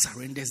somebody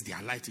surrenders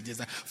their life to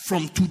Jesus.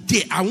 From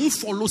today, I won't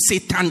follow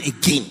Satan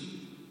again.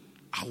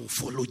 I will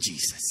follow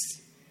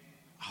Jesus.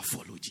 I'll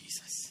follow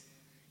Jesus.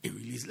 It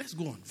release. Let's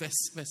go on.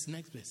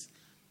 Next verse.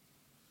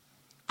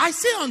 I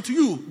say unto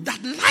you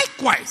that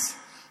likewise,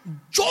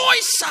 joy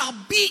shall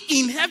be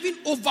in heaven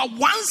over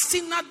one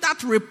sinner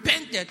that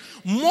repented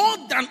more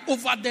than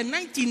over the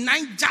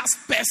 99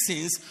 just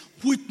persons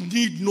which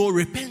need no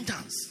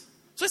repentance.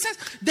 So it says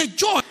the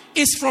joy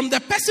is from the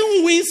person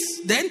who wins,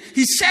 then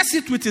he shares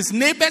it with his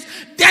neighbors,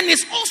 then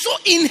it's also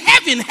in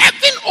heaven.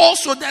 Heaven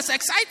also, there's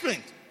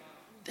excitement.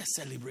 There's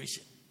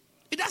celebration.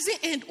 It doesn't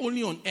end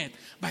only on earth,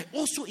 but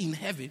also in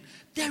heaven,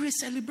 there is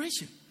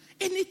celebration.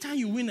 Anytime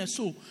you win a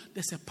soul,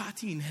 there's a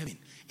party in heaven.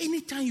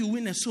 Anytime you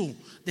win a soul,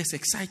 there's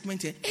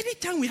excitement here.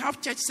 Anytime we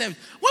have church service,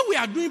 when we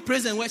are doing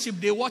praise and worship,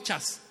 they watch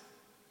us.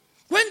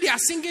 When they are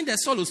singing the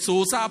solo,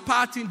 souls are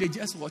partying, they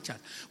just watch us.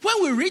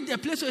 When we reach the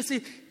place where they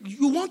say,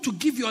 you want to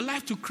give your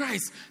life to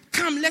Christ,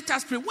 come, let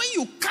us pray. When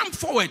you come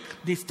forward,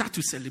 they start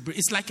to celebrate.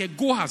 It's like a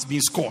goal has been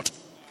scored.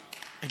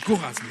 A goal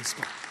has been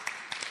scored.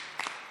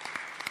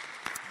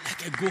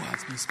 Like a goal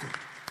has been scored.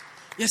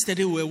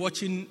 Yesterday we were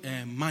watching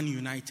Man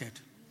United.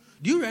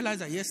 Do you realize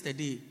that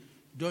yesterday,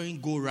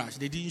 during Goal Rush,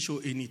 they didn't show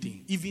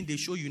anything? Even they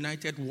show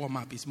United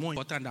warm-up is more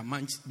important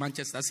than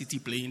Manchester City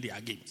playing their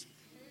games.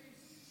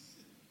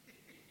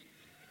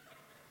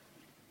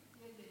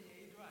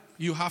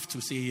 You have to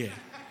say, yeah.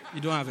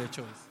 You don't have a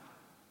choice.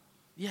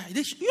 Yeah,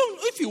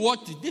 if you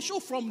watch it, they show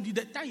from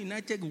the time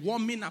United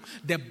warming up,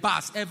 the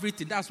bus,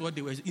 everything. That's what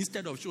they were.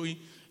 Instead of showing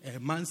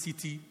Man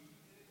City,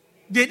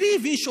 they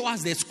didn't even show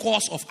us the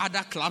scores of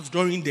other clubs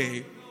during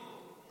the...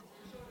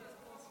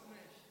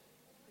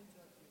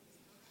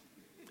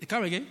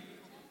 Come again?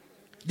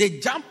 They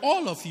jump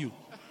all of you.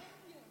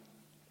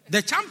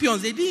 The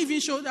champions, they didn't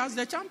even show us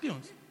the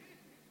champions.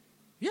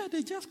 Yeah,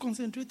 they just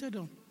concentrated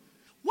on.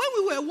 When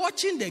we were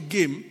watching the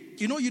game,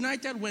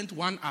 United went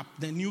one up,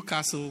 then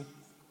Newcastle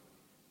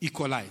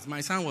equalized.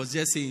 My son was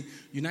just saying,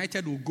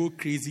 United will go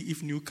crazy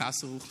if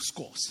Newcastle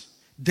scores.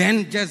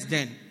 Then,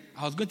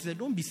 I was going to say,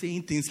 don't be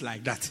saying things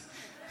like that.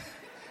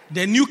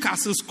 Then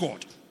Newcastle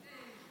scored.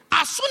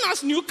 As soon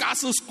as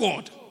Newcastle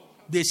scored,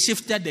 they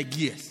shifted the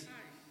gears.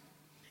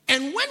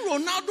 And when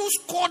Ronaldo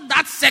scored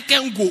that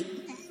second goal,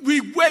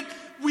 we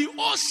We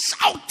all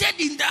shouted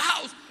in the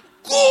house.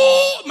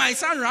 Go! My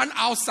son ran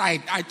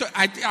outside.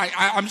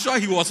 I'm sure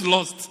he was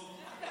lost.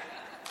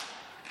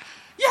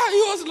 Yeah,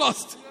 he was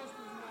lost.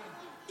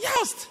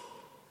 Yes.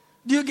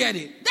 Do you get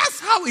it? That's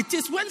how it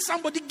is when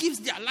somebody gives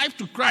their life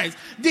to Christ.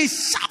 They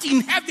shout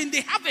in heaven.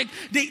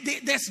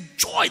 There's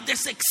joy,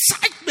 there's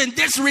excitement,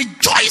 there's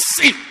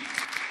rejoicing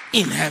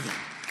in heaven.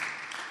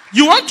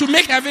 You want to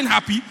make heaven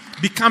happy?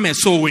 Become a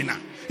soul winner.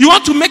 You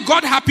want to make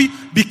God happy?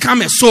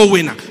 Become a soul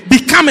winner.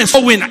 Become a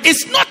soul winner.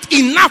 It's not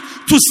enough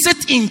to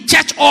sit in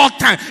church all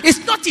time.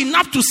 It's not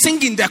enough to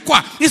sing in the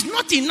choir. It's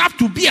not enough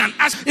to be an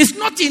usher. It's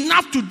not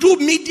enough to do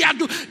media.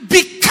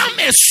 Become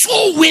a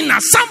soul winner.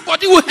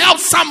 Somebody will help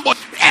somebody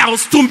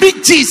else to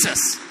meet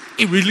Jesus.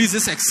 It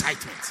releases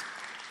excitement.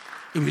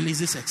 It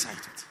releases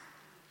excitement.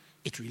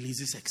 It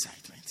releases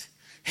excitement.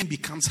 And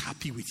becomes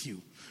happy with you.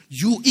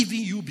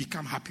 You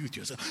become happy with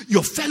yourself.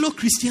 Your fellow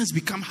Christians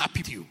become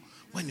happy with you.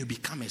 When you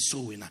become a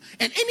soul winner.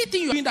 And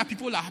anything you mean that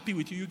people are happy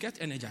with you, you get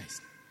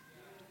energized.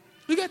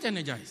 You get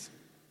energized.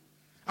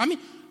 I mean,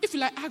 if you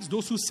like ask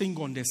those who sing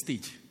on the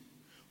stage,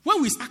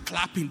 when we start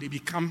clapping, they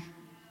become...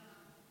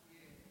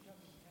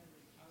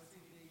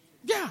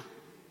 Yeah,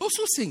 those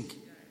who sing.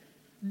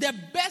 The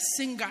best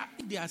singer,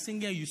 if they are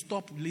singing, you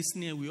stop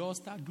listening, we all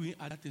start doing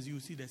other things, you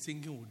see the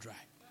singing will dry.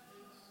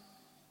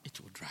 It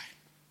will dry.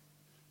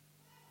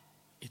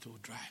 It will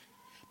dry.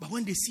 But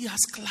when they see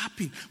us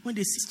clapping, when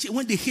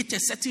they hit a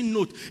certain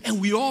note, and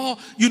we all,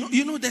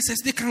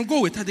 they can go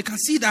with it. They can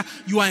see that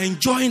you are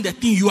enjoying the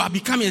thing, you are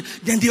becoming.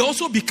 Then they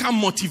also become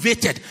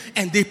motivated,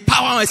 and they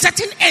power. A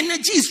certain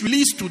energy is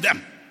released to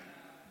them.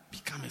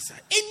 Become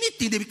excited.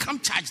 Anything, they become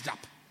charged up.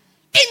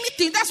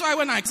 Anything. That's why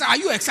when are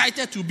you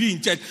excited to be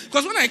in church?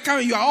 Because when I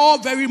come, you are all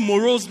very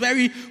morose,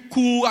 very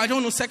cool. I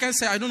don't know. Second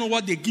say, I don't know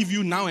what they give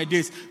you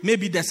nowadays.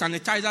 Maybe the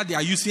sanitizer they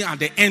are using at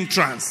the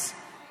entrance.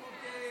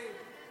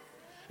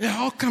 They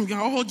all come, you're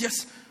all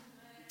just...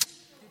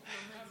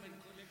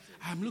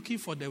 I'm looking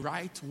for the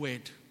right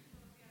word.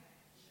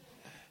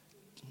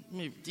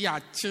 Maybe they are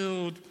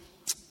chilled,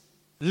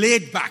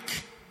 laid back.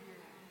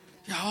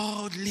 You're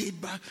all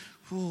laid back.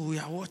 Oh,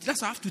 yeah, what?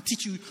 That's what I have to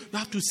teach you. You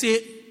have to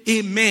say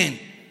amen.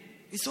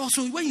 It's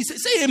also when you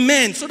say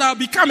amen, so that I'll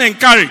become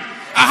encouraged.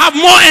 I have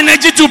more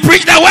energy to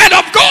preach the word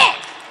of God.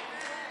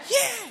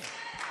 Yeah.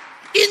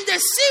 In the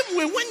same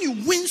way, when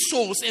you win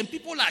souls and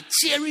people are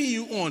cheering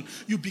you on,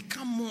 you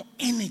become more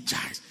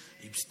energized.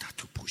 You start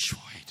to push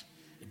for it.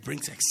 It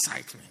brings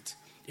excitement.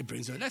 It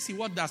brings... Let's see,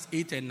 what does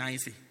 8 and 9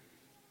 say?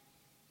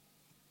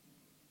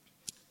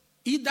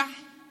 Either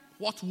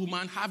what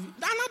woman having...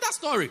 Another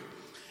story.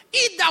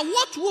 Either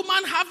what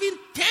woman having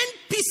 10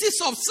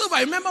 pieces of silver.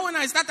 Remember when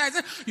I started, I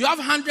said, you have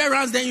 100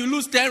 rands, then you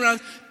lose 10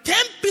 rands. 10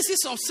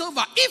 pieces of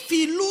silver. If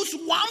he lose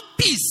one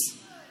piece,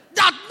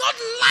 that not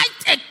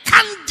light a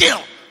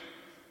candle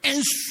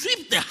and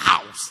sweep the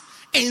house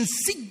and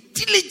seek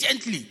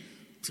diligently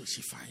till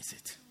she finds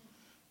it.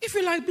 If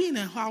you like being in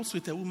a house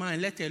with a woman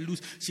and let her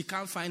loose, she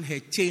can't find her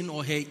chain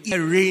or her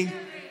earring.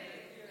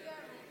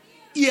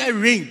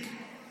 Earring.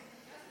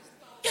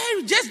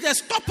 Yeah, just the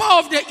stopper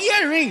of the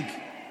earring.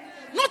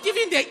 Not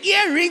even the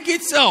earring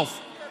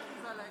itself.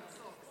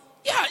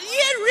 Yeah,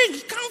 earring.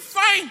 You can't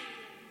find.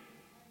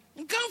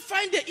 You can't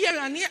find the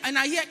earring. And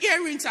I hear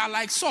earrings are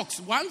like socks.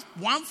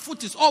 One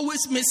foot is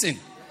always missing.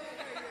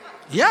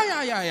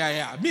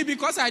 Yeah. Me,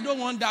 because I don't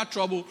want that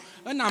trouble.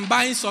 When I'm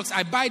buying socks,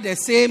 I buy the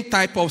same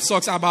type of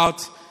socks,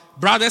 about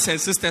brothers and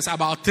sisters,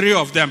 about 3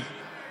 of them.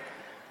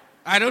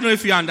 I don't know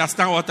if you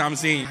understand what I'm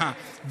saying.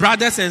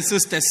 Brothers and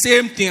sisters,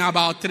 same thing,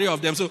 about 3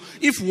 of them. So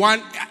if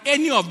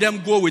any of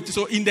them go with,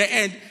 so in the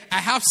end, I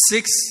have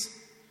 6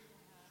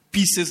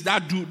 pieces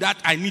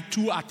that I need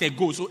 2 at a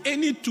go. So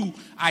any 2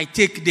 I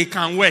take, they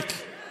can work.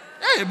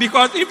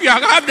 Because if you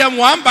have them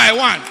one by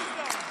one,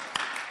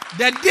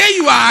 the day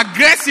you are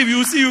aggressive,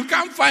 you see, you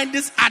can't find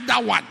this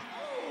other one.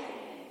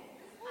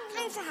 You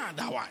can't find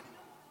other one.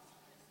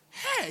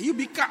 Hey, you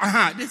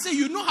become, they say,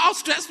 you know how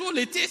stressful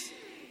it is?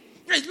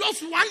 They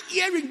lost one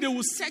earring, they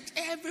will search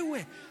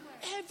everywhere.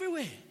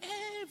 Everywhere.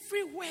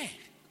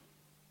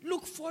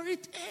 Look for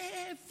it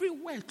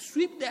everywhere.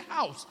 Sweep the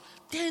house.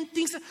 10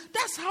 things.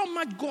 That's how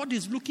much God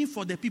is looking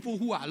for the people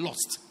who are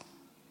lost.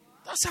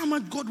 That's how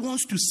much God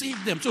wants to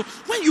save them. So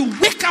when you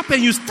wake up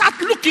and you start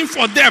looking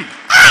for them,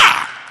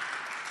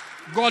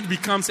 God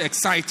becomes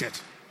excited.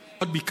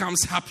 God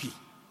becomes happy.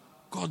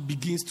 God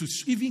begins to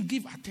even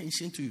give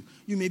attention to you.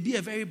 You may be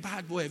a very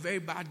bad boy, a very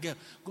bad girl.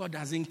 God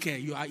doesn't care.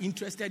 You are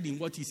interested in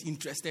what he's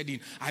interested in.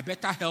 I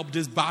better help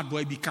this bad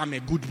boy become a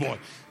good boy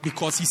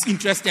because he's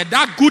interested.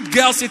 That good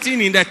girl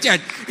sitting in the church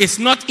is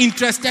not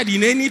interested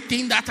in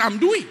anything that I'm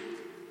doing.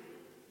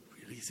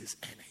 Releases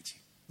energy.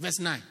 Verse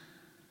 9.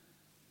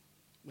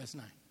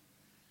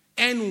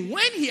 And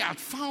when he had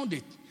found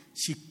it,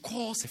 she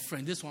calls a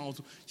friend. This one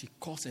also, she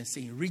calls and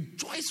saying,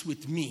 rejoice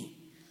with me,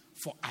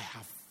 for I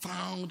have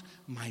found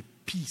my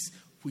peace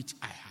which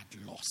I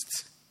had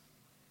lost.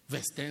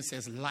 Verse 10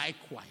 says,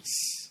 likewise,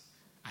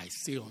 I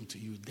say unto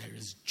you, there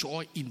is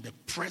joy in the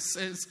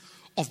presence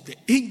of the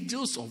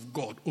angels of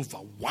God over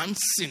one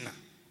sinner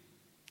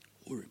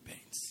who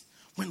repents.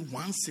 When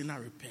one sinner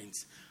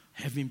repents,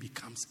 heaven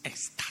becomes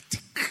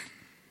ecstatic.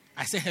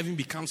 I say heaven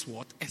becomes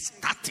what?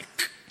 Ecstatic.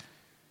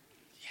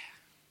 Yeah.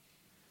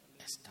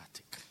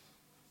 Ecstatic.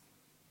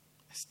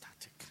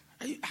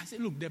 I say,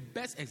 look, the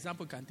best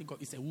example I can think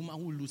of is a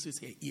woman who loses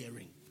her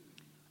earring.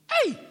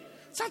 Hey!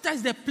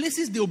 Sometimes the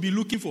places they'll be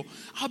looking for.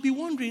 I'll be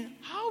wondering,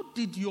 how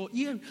did your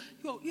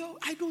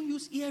I don't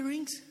use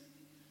earrings.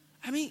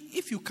 I mean,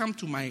 if you come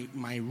to my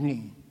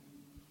room,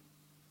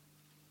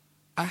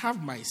 I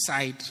have my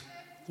side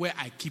where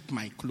I keep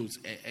my clothes,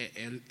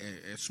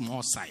 a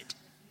small side.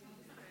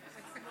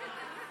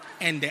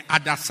 And the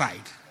other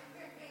side.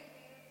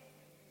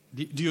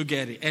 Do you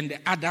get it? And the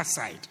other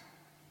side.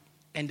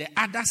 And the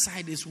other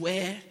side is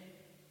where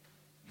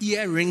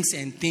earrings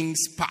and things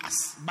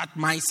pass. But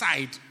my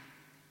side,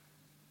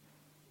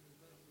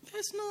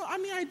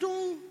 I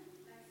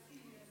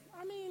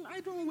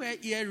don't wear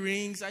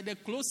earrings. The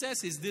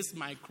closest is this,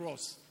 my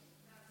cross.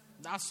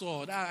 That's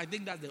all. I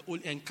think that's the old,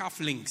 and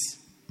cufflinks.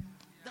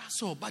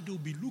 That's all. But they'll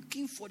be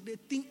looking for the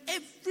thing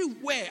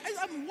everywhere.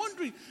 I'm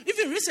wondering.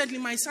 Even recently,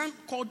 my son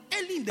called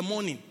early in the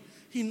morning.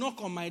 He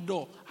knocked on my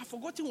door. I've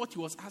forgotten what he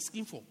was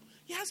asking for.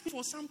 He asked me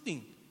for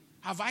something.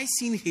 Have I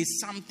seen his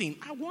something?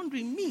 I'm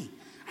wondering, me.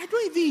 I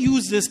don't even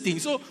use this thing.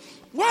 So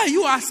why are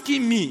you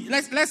asking me?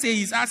 Let's say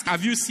he's asked,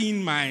 have you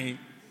seen my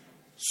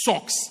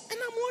socks? And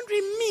I'm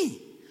wondering,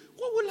 me.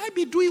 What will I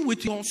be doing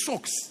with your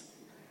socks?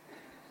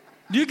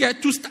 Do you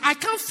get to? I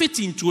can't fit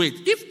into it.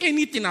 If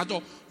anything at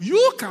all,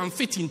 you can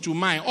fit into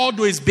mine,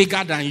 although it's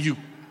bigger than you.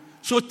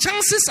 So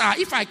chances are,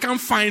 if I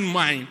can't find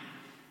mine,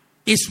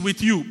 it's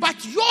with you.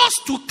 But yours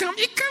to come,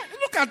 it can't.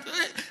 Look at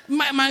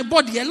my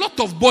body, a lot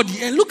of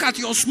body, and look at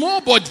your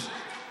small body.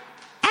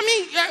 I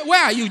mean,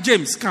 where are you,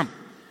 James? Come.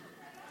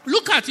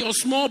 Look at your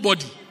small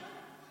body.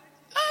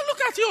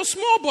 Look at your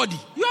small body.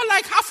 You are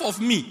like half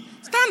of me.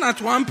 Stand at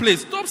one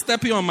place. Stop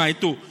stepping on my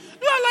toe.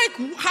 You are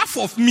like half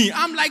of me.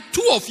 I'm like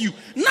two of you.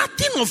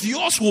 Nothing of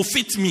yours will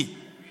fit me.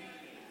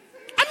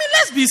 I mean,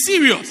 let's be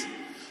serious.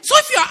 So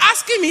if you're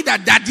asking me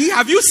that, Daddy,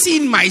 have you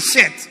seen my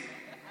shirt?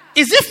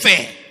 Is it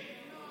fair?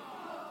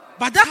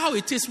 But that's how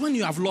it is when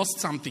you have lost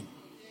something.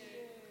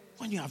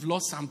 When you have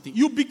lost something.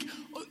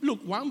 Look,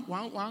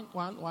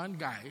 one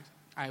guy,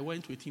 I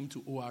went with him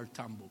to OR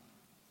Tambo.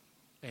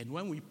 And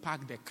when we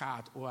parked the car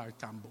at OR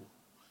Tambo,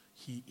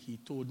 he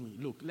told me,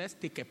 look, let's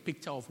take a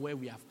picture of where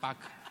we have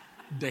parked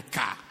the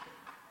car.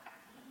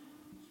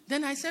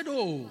 Then I said,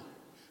 oh,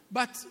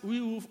 but we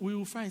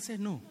will find. He said,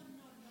 no,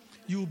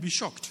 you will be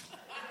shocked.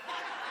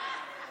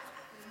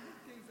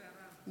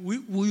 We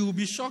will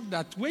be shocked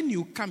that when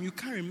you come, you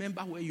can't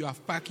remember where you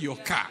have parked your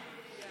car.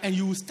 And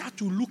you will start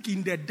to look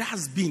in the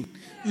dustbin.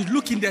 You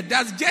look in the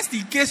dust just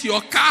in case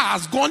your car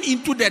has gone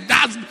into the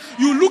dustbin.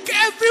 You look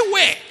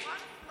everywhere.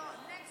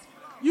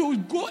 You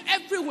go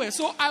everywhere.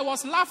 So I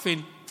was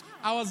laughing.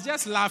 I was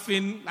just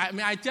laughing.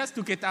 I just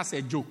took it as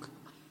a joke.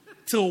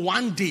 Till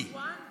one day,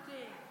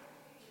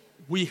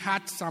 we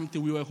had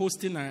something. We were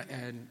hosting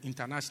an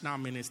international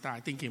minister, I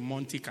think in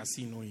Monte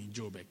Casino in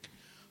Joburg.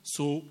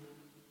 So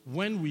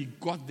when we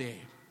got there,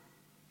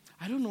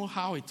 I don't know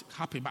how it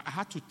happened, but I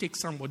had to take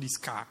somebody's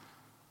car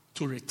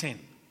to return.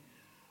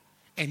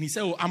 And he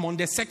said, oh, I'm on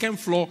the second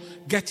floor,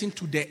 getting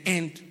to the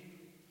end.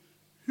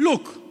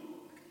 Look,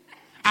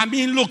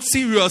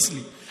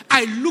 seriously.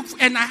 I looked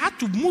and I had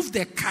to move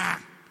the car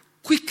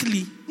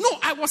quickly. No,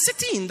 I was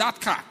sitting in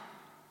that car.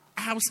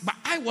 But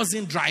I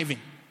wasn't driving.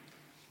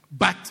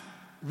 But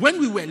when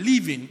we were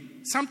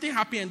leaving, something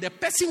happened and the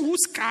person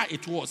whose car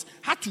it was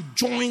had to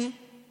join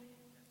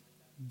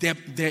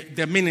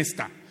the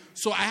minister.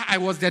 So I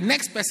was the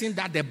next person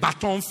that the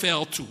baton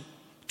fell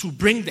to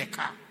bring the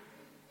car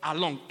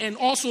along. And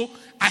also,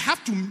 I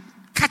have to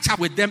catch up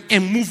with them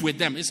and move with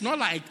them. It's not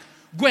like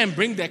go and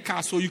bring the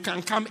car so you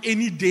can come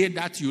any day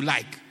that you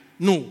like.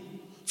 No.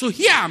 So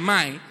here am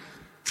I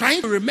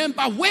trying to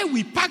remember where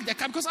we parked the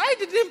car because I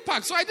didn't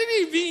park. So I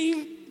didn't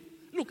even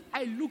look.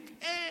 I look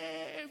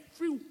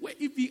everywhere,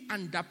 even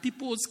under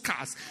people's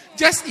cars,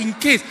 just in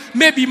case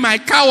maybe my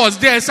car was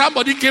there and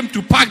somebody came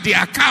to park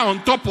their car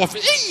on top of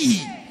it.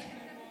 Hey!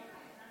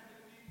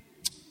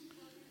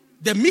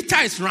 The meter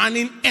is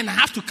running and I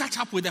have to catch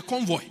up with the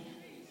convoy.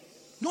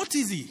 Not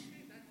easy.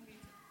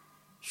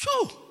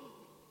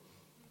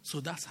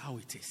 So that's how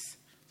it is.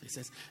 So it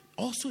says,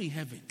 also in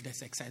heaven,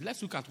 there's excitement.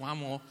 Let's look at one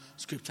more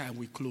scripture and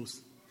we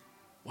close.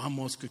 One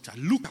more scripture.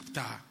 Luke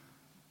chapter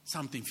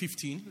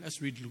 15. Let's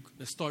read Luke,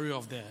 the story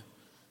of the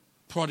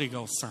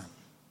prodigal son.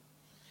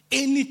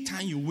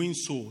 Anytime you win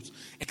souls,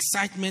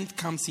 excitement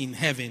comes in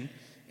heaven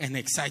and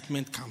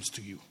excitement comes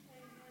to you.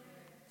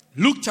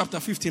 Luke chapter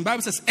 15,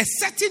 Bible says, a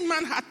certain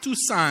man had 2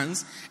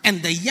 sons,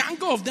 and the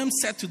younger of them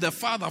said to the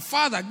father,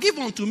 Father, give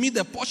unto me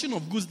the portion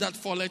of goods that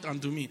falleth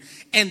unto me.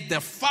 And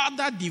the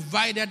father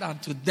divided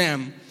unto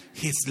them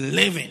his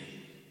living.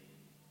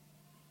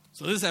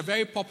 So this is a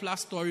very popular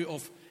story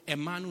of a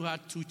man who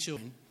had 2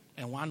 children,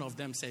 and one of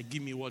them said,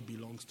 give me what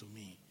belongs to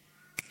me.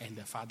 And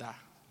the father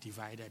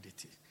divided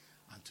it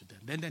unto them.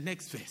 Then the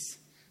next verse,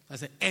 I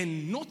said,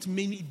 and not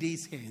many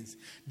days hence,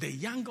 the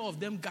younger of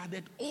them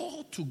gathered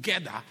all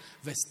together,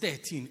 verse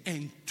 13,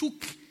 and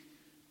took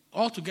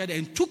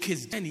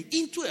his journey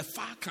into a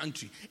far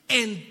country,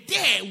 and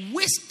there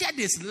wasted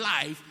his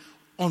life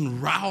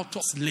on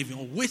riotous living,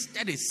 or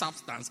wasted his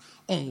substance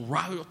on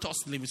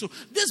riotous living. So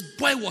this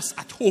boy was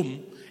at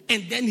home,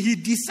 and then he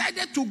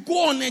decided to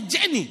go on a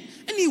journey.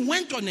 And he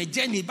went on a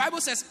journey. The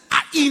Bible says,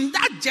 in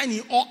that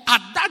journey, or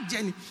at that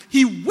journey,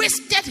 he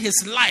wasted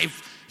his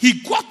life.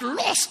 He got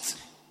lost.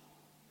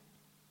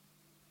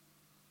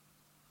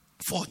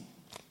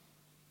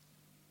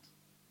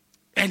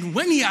 And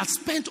when he had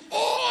spent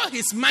all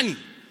his money,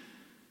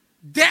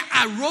 there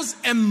arose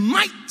a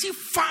mighty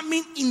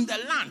famine in the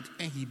land,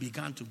 and he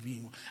began to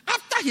be.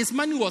 After his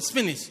money was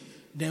finished,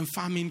 then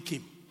famine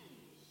came.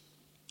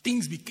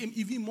 Things became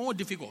even more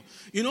difficult.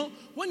 You know,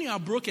 when you are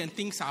broke and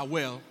things are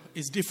well,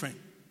 it's different.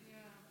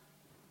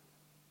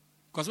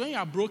 Because when you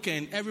are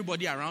broken,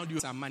 everybody around you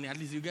has some money. At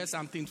least you get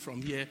something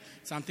from here,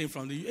 something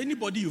from the.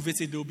 Anybody you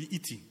visit, they'll be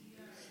eating.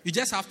 You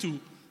just have to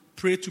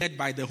pray to get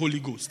by the Holy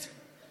Ghost.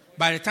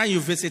 By the time you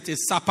visit,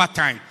 it's supper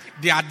time.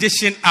 They are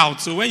dishing out.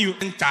 So when you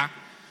enter,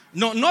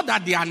 no, not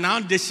that they are now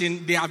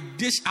dishing, they have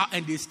dished out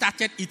and they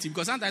started eating.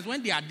 Because sometimes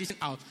when they are dishing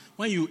out,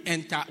 when you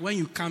enter, when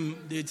you come,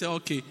 they say,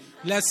 okay,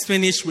 let's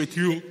finish with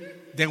you,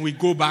 then we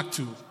go back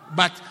to.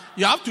 But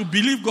you have to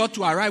believe God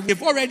to arrive.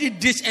 They've already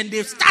dished and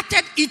they've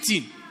started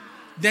eating.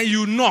 Then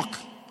you knock.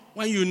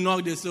 When you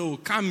knock, they say, oh,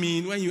 come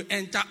in. When you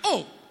enter,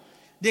 oh,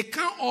 they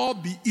can't all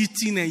be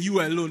eating and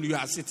you alone, you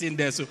are sitting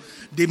there. So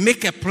they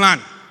make a plan.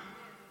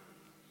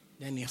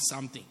 Then there's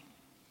something.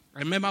 I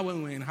remember when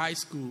we were in high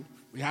school,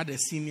 we had a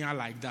senior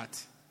like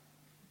that.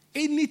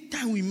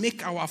 Anytime we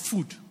make our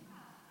food,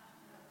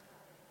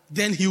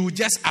 then he will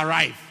just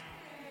arrive.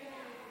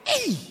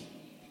 Hey!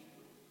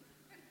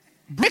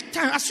 Break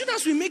time. As soon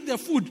as we make the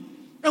food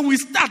and we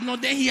start, now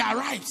then he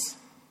arrives.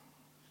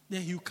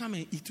 Then he'll come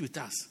and eat with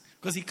us.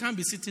 Because he can't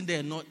be sitting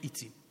there and not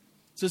eating.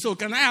 So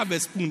can I have a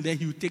spoon? Then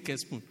he'll take a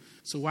spoon.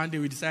 So one day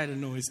we decided,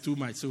 no, it's too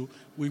much. So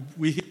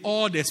we hit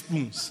all the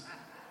spoons.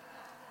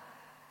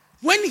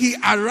 When he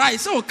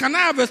arrived, so can I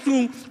have a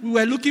spoon? We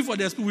were looking for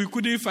the spoon. We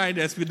couldn't find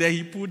a spoon. Then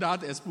he pulled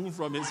out a spoon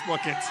from his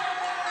pocket.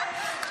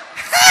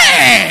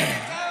 Hey!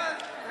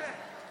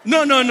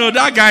 No,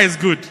 that guy is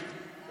good.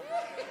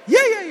 Yeah.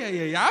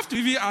 I have to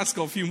even ask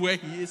of him where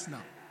he is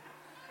now.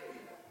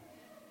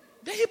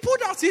 Then he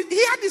pulled out, he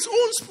had his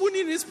own spoon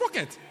in his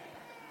pocket.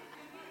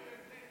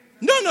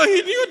 No,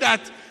 he knew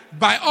that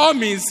by all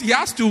means he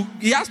has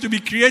to be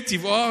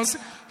creative or else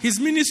his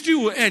ministry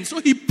will end.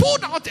 So he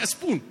pulled out a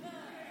spoon.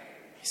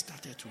 He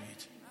started to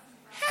eat.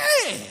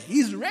 Hey,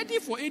 he's ready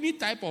for any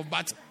type of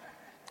battle.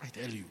 I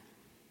tell you.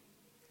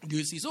 Do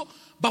you see? So,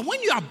 but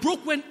when you are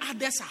broke, when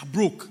others are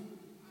broke,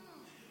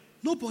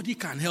 nobody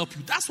can help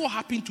you. That's what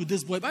happened to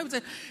this boy. The Bible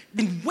said,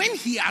 and when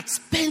he had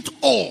spent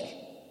all,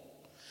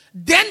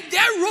 then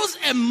there rose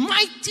a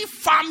mighty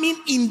famine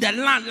in the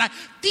land. Like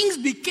things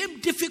became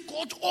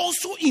difficult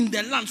also in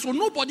the land. So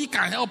nobody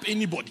can help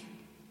anybody.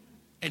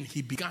 And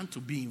he began to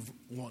be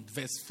in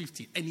verse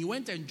 15. And he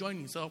went and joined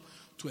himself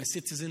to a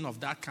citizen of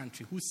that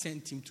country who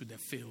sent him to the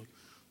field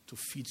to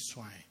feed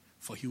swine.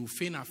 For he would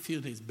fain have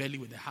filled his belly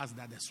with the husk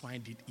that the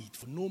swine did eat.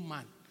 For no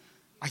man,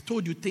 I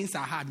told you things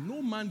are hard.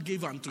 No man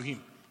gave unto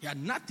him. He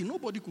had nothing.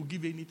 Nobody could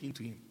give anything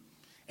to him.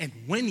 And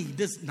when he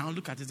does, now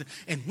look at it.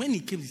 And when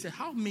he came, he said,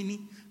 how many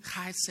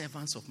high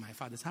servants of my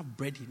fathers have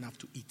bread enough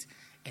to eat,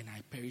 and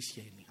I perish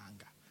here in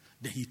hunger?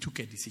 Then he took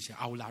a decision.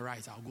 I will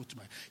arise. I'll go to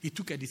he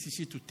took a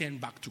decision to turn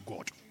back to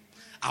God.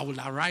 I will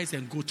arise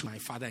and go to my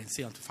father and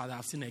say unto Father,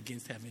 I've sinned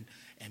against heaven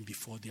and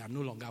before thee. I'm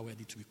no longer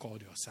worthy to be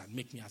called your son.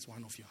 Make me as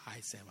one of your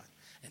high servants.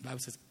 And the Bible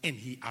says, and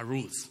he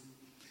arose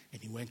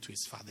and he went to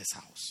his father's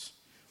house.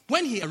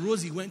 When he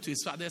arose, he went to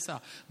his father's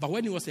house. But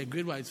when he was a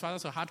great one, his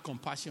father had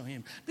compassion on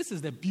him. This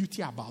is the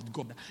beauty about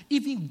God.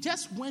 Even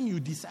just when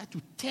you decide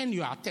to turn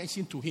your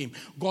attention to him,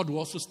 God will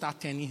also start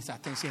turning his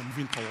attention and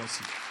moving towards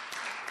you.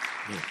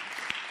 Yeah.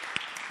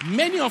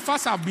 Many of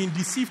us have been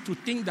deceived to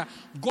think that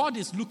God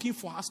is looking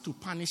for us to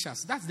punish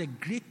us. That's the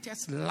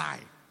greatest lie.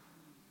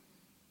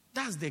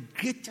 That's the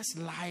greatest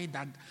lie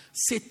that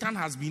Satan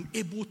has been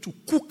able to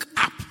cook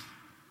up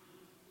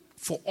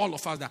for all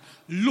of us. That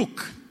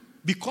look,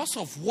 because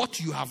of what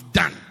you have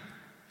done,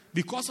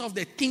 because of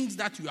the things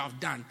that you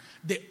have done,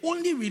 the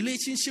only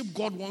relationship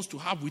God wants to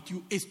have with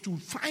you is to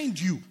find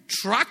you,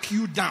 track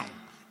you down,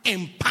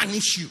 and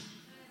punish you.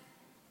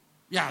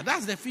 Yeah,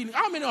 that's the feeling.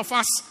 How many of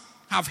us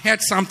have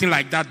heard something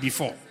like that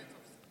before?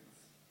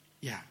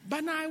 Yeah,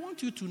 but now I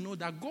want you to know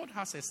that God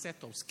has a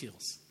set of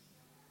skills.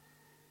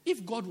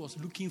 If God was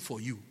looking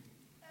for you,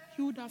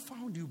 he would have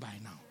found you by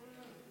now.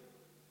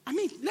 I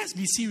mean, let's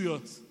be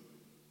serious.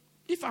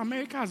 If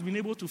America has been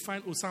able to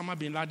find Osama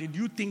bin Laden, do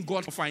you think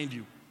God will find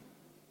you?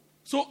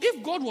 So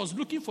if God was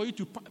looking for you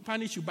to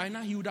punish you by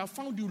now, he would have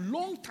found you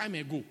long time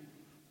ago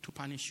to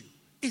punish you.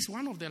 It's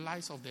one of the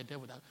lies of the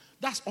devil.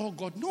 That's all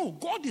God. No,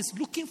 God is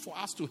looking for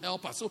us to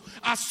help us. So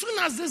as soon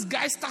as this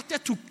guy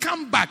started to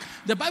come back,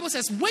 the Bible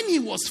says when he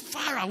was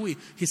far away,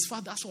 his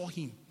father saw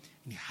him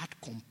And he had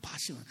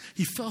compassion.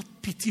 He felt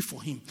pity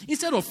for him.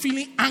 Instead of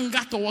feeling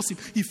anger towards him,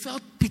 he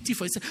felt pity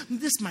for him. He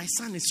said, this my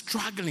son is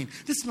struggling.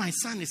 This my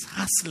son is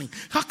hustling.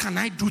 How can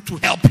I do to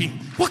help him?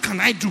 What can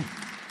I do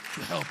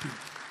to help him?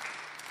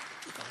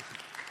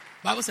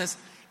 Bible says,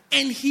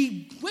 and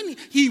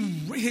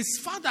his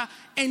father,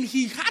 and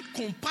he had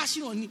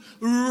compassion on him,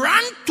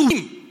 ran to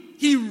him.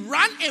 He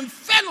ran and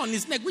fell on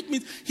his neck, which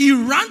means he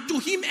ran to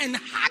him and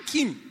hugged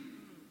him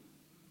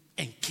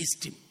and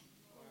kissed him.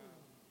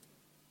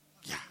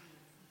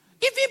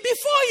 Even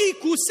before he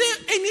could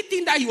say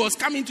anything that he was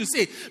coming to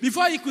say,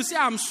 before he could say,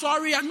 I'm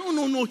sorry,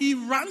 no, he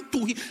ran to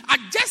him.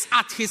 Just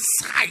at his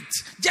sight,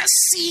 just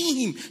seeing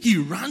him, he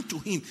ran to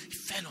him. He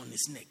fell on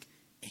his neck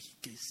and he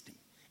kissed him.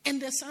 And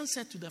the son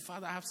said to the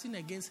father, I have sinned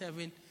against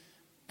heaven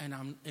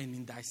and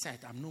in thy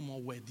sight, I'm no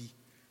more worthy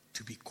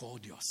to be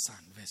called your son.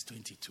 Verse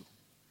 22.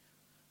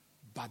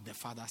 But the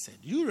father said,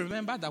 you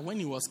remember that when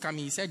he was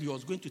coming, he said he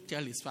was going to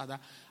tell his father,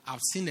 I've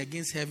sinned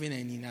against heaven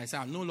and in thy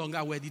sight, I'm no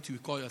longer worthy to be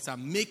called your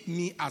son. Make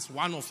me as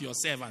one of your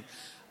servants.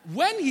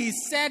 When he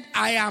said,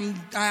 I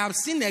have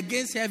sinned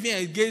against heaven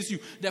and against you,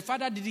 the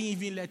father didn't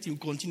even let him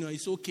continue.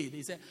 It's okay.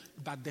 They said,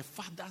 but the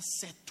father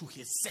said to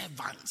his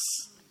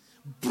servants,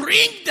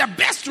 bring the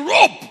best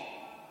robe.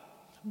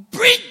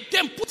 Bring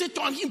them, put it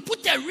on him,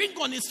 put a ring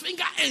on his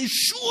finger and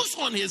shoes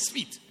on his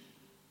feet.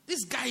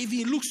 This guy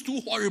even looks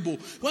too horrible.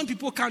 When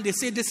people come, they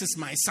say, this is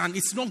my son.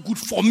 It's not good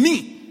for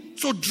me.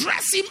 So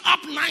dress him up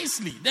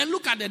nicely. Then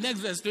look at the next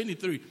verse,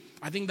 23.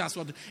 I think that's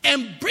what.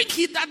 And bring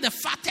hither the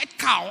fatted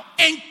cow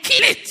and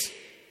kill it.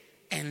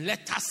 And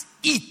let us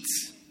eat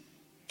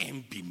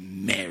and be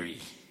merry.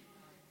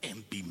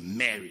 And be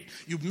merry.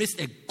 You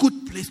missed a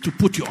good place to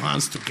put your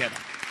hands together.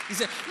 He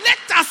said,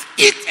 let us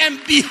eat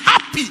and be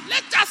happy.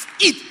 Let us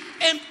eat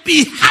and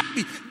be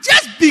happy.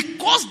 Just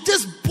because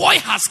this boy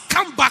has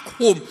come back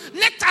home,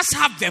 let us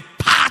have a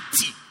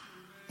party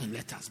and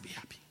let us be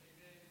happy.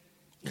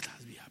 Let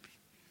us be happy.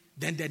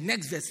 Then the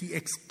next verse, he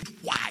explained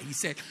why. He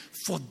said,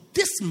 for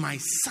this my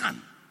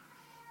son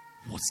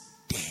was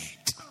dead.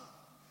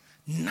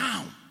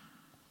 Now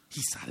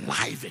he's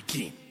alive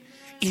again.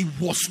 He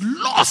was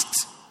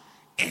lost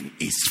and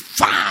is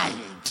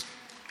found.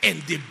 And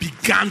they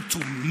began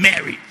to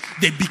marry.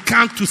 They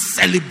began to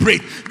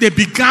celebrate. They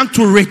began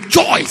to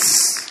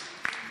rejoice.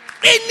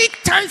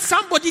 Anytime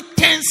somebody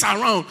turns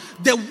around,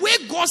 the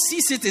way God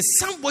sees it is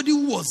somebody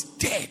who was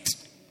dead,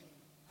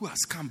 who has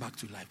come back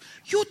to life.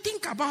 You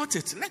think about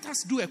it. Let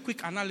us do a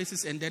quick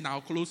analysis and then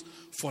I'll close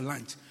for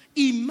lunch.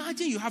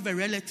 Imagine you have a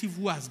relative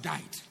who has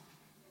died.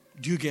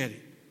 Do you get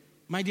it?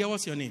 My dear,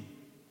 what's your name?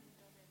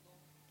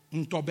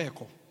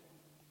 Ntobeko.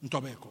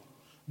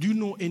 Do you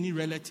know any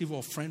relative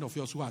or friend of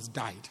yours who has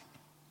died?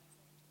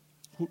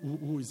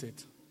 Who is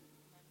it?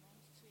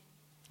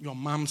 Your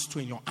mom's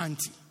twin, your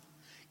auntie.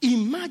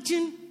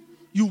 Imagine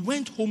you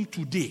went home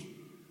today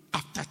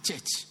after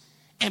church,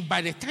 and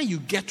by the time you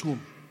get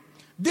home,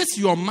 this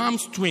your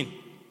mom's twin,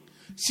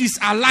 she's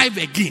alive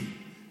again,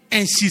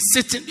 and she's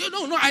sitting.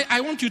 No,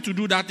 I want you to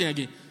do that thing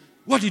again.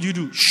 What did you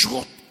do?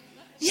 Sure.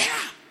 Yeah.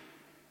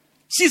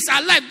 She's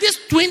alive. This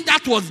twin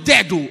that was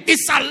dead, though,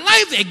 is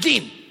alive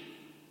again.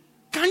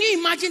 Can you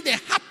imagine the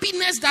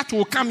happiness that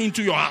will come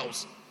into your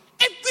house?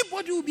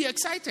 Everybody will be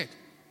excited.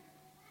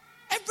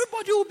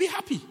 Everybody will be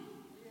happy.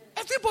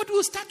 Everybody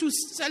will start to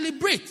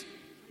celebrate.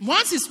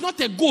 Once it's not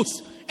a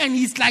ghost and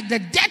it's like the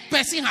dead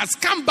person has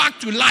come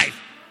back to life,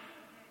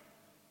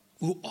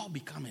 we'll all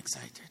become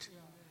excited.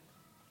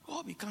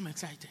 All become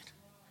excited.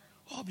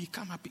 All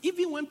become happy.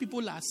 Even when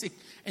people are sick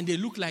and they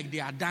look like they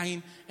are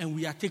dying and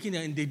we are taking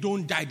them and they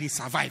don't die, they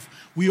survive.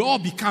 We all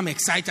become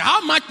excited.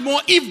 How much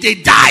more if they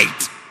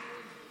died?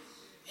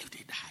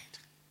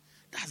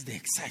 That's the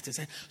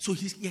excitement. So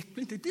he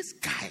explained that this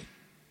guy,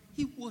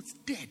 he was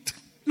dead.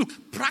 Look,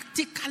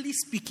 practically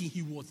speaking,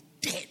 he was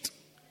dead.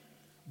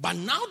 But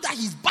now that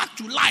he's back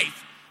to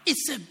life,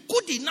 it's a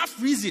good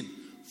enough reason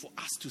for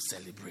us to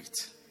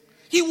celebrate.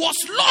 He was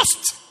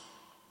lost.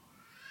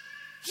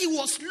 He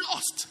was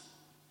lost.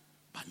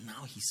 But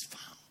now he's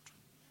found.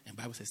 And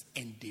the Bible says,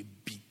 and they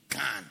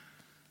began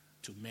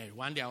to marry.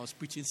 One day I was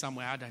preaching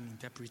somewhere, I had an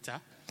interpreter.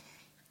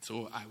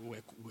 So we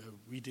were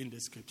reading the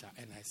scripture,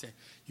 and I said,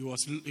 he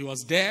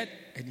was dead,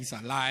 and he's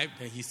alive.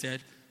 Then he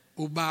said,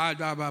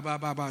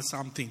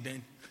 something.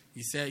 Then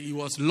he said, he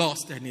was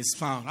lost, and he's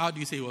found. How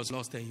do you say he was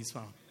lost, and he's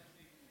found?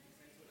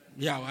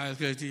 Yeah,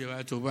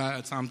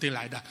 something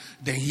like that.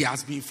 Then he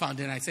has been found.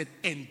 Then I said,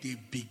 and they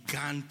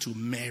began to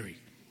marry.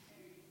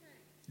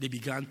 They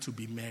began to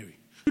be married.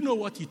 You know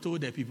what he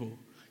told the people?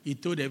 He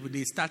told them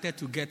they started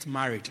to get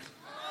married.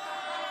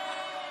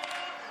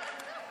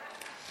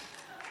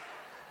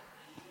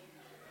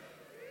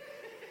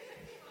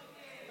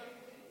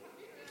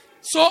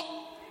 So,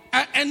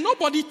 and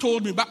nobody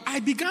told me, but I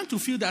began to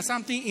feel that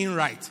something ain't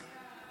right.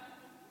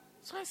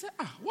 So I said,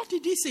 what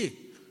did he say?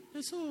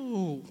 They said,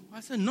 I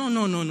said, no.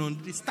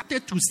 They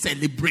started to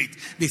celebrate.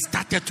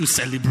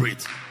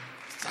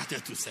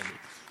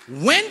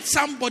 When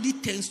somebody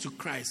turns to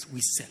Christ,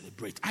 we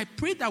celebrate. I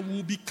pray that we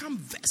will become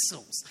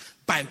vessels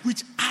by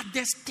which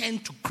others turn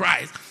to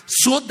Christ,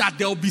 so that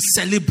there will be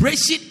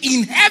celebration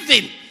in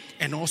heaven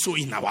and also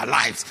in our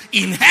lives.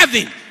 In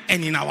heaven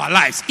and in our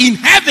lives. In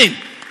heaven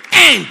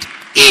and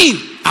in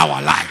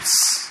our lives.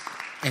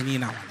 And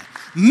in our lives.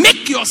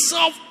 Make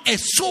yourself a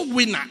soul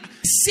winner,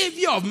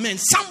 savior of men,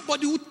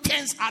 somebody who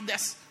turns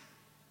others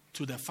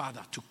to the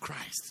Father, to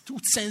Christ, who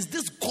sends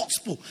this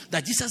gospel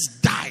that Jesus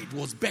died,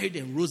 was buried,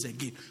 and rose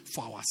again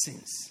for our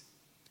sins.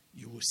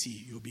 You will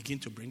see, you'll begin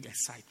to bring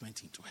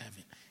excitement into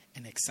heaven,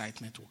 and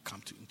excitement will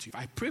come into you.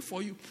 I pray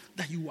for you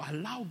that you will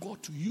allow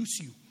God to use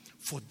you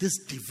for this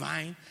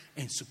divine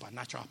and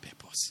supernatural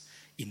purpose.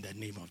 In the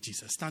name of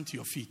Jesus. Stand to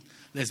your feet.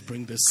 Let's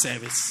bring this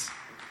service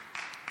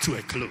to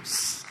a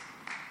close.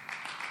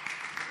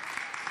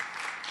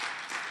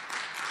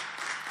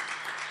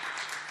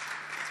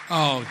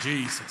 Oh,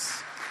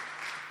 Jesus.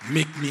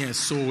 Make me a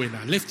soul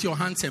winner. Lift your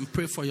hands and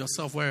pray for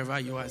yourself wherever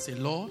you are. Say,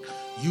 Lord,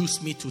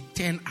 use me to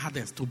turn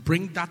others, to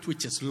bring that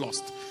which is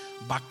lost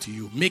back to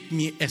you. Make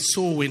me a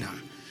soul winner.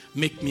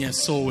 Make me a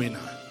soul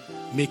winner.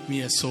 Make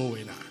me a soul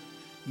winner.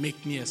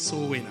 Make me a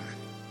soul winner.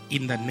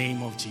 In the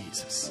name of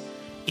Jesus.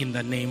 In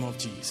the name of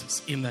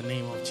Jesus. In the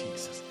name of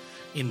Jesus.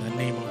 In the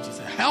name of Jesus.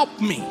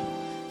 Help me.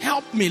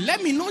 Help me.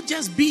 Let me not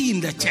just be in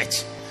the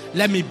church.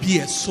 Let me be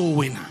a soul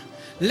winner.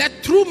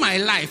 Let through my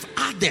life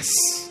others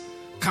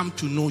come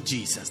to know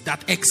Jesus.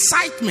 That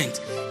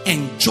excitement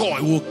and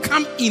joy will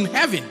come in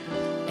heaven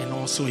and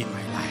also in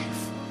my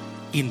life.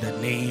 In the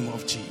name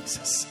of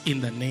Jesus.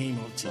 In the name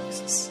of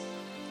Jesus.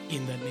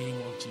 In the name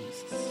of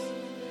Jesus.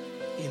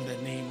 In the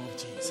name of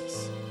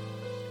Jesus.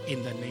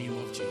 In the name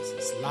of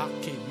Jesus.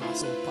 Lake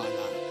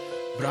masopala.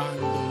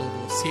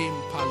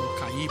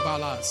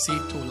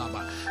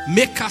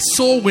 Make us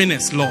soul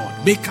winners,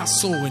 Lord. Make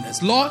us soul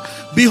winners. Lord,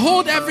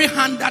 behold every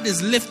hand that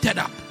is lifted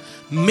up.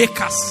 Make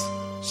us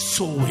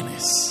soul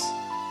winners.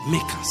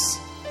 Make us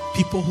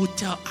people who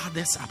tell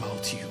others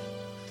about you.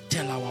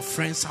 Tell our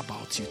friends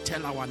about you.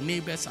 Tell our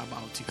neighbors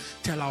about you.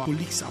 Tell our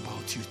colleagues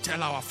about you.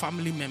 Tell our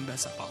family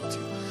members about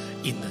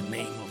you. In the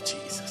name of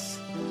Jesus.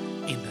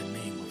 In the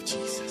name of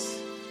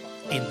Jesus.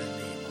 In the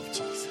name of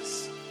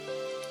Jesus.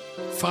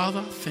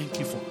 Father, thank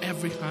you for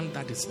every hand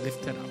that is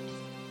lifted up.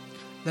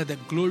 Let the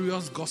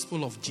glorious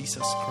gospel of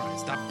Jesus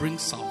Christ that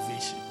brings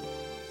salvation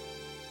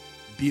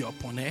be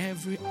upon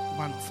every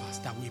one of us,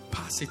 that we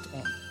pass it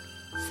on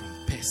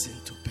from person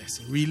to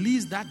person.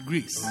 Release that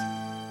grace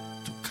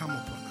to come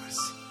upon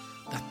us,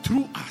 that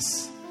through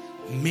us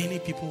many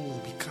people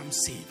will become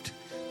saved,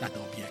 that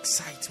there will be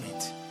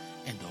excitement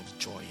and there will be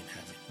joy in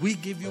heaven. We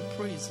give you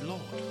praise,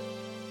 Lord.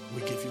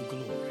 We give you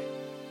glory.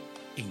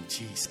 In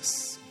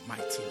Jesus'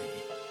 mighty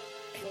name.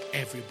 And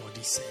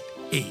everybody said,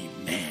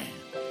 Amen.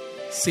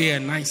 Say a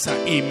nicer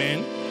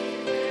amen.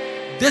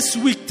 This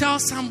week, tell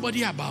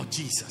somebody about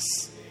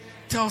Jesus.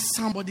 Tell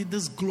somebody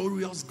this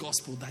glorious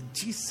gospel that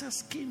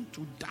Jesus came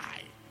to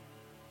die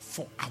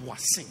for our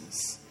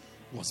sins,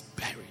 was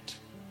buried,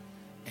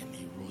 and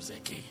he rose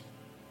again.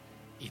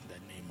 In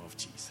the name of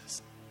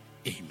Jesus.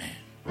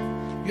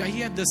 Amen. You are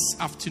here this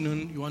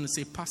afternoon. You want to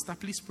say, Pastor,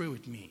 please pray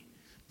with me.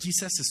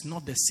 Jesus is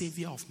not the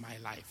savior of my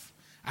life.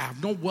 I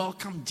have not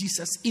welcomed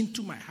Jesus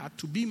into my heart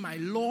to be my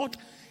Lord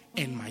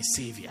and my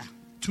Savior.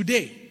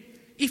 Today,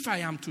 if I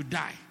am to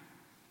die,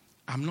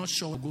 I'm not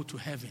sure I'll go to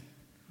heaven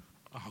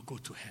or I'll go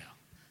to hell.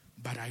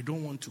 But I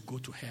don't want to go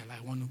to hell.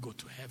 I want to go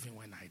to heaven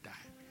when I die.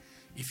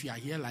 If you are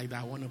here like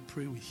that, I want to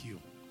pray with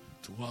you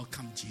to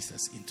welcome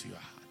Jesus into your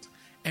heart.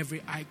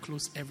 Every eye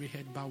closed, every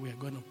head bowed, we are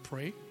going to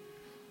pray.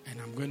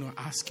 And I'm going to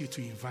ask you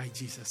to invite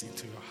Jesus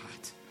into your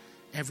heart.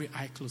 Every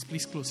eye closed.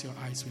 Please close your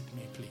eyes with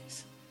me,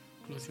 please.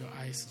 Close your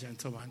eyes,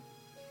 gentlemen.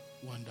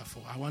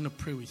 Wonderful. I want to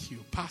pray with you.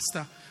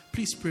 Pastor,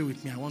 please pray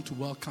with me. I want to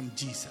welcome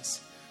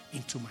Jesus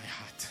into my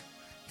heart.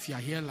 If you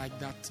are here like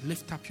that,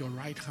 lift up your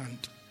right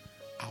hand.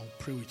 I'll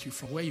pray with you.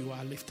 From where you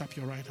are, lift up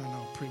your right hand.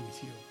 I'll pray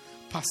with you.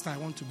 Pastor, I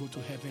want to go to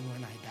heaven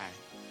when I die.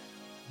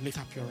 Lift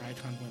up your right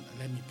hand.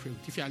 Let me pray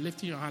with you. If you are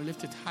lifting your hand,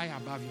 lift it high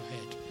above your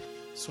head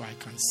so I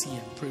can see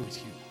and pray with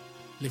you.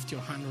 Lift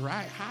your hand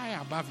right high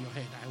above your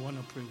head. I want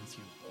to pray with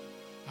you.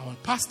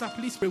 Pastor,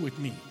 please pray with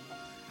me.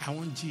 I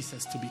want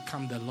Jesus to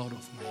become the Lord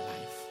of my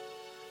life.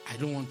 I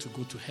don't want to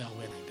go to hell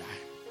when I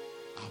die.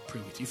 I'll pray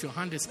with you. If your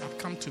hand is up,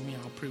 come to me.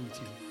 I'll pray with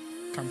you.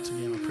 Come to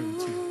me. I'll pray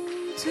with you.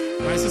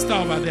 My sister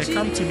over there,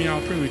 come to me.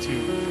 I'll pray with you.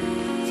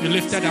 If you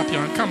lifted up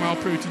your hand, come. I'll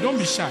pray with you. Don't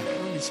be shy.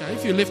 Don't be shy.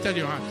 If you lifted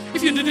your hand,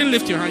 if you didn't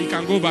lift your hand, you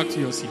can go back to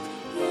your seat.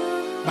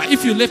 But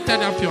if you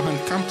lifted up your hand,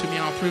 come to me.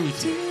 I'll pray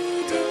with you.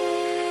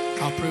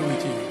 I'll pray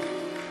with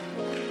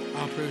you.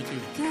 I'll pray with you.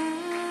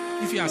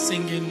 If you are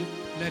singing,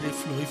 let it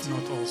flow. If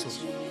not, also,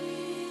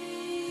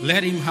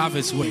 let him have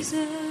his way.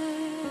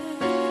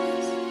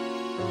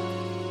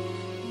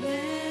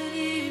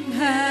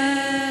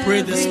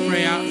 Pray this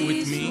prayer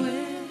with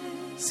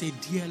me. Say,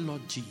 dear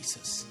Lord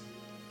Jesus,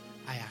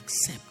 I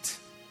accept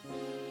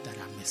that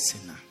I'm a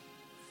sinner.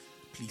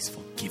 Please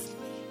forgive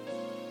me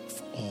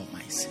for all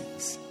my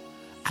sins.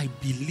 I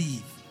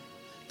believe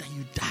that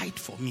you died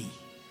for me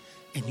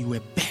and you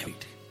were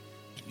buried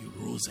and you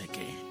rose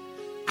again.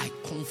 I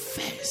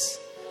confess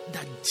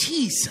that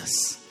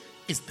Jesus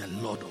is the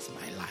Lord of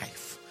my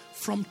life.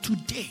 From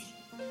today,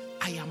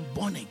 I am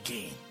born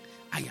again.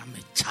 I am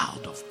a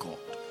child of God.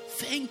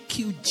 Thank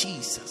you,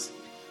 Jesus,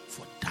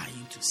 for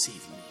dying to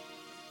save me.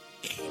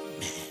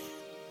 Amen.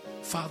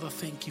 Father,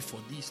 thank you for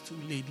these two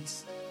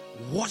ladies.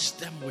 Wash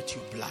them with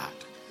your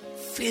blood.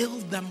 Fill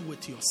them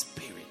with your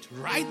spirit.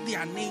 Write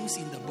their names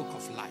in the book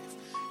of life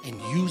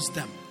and use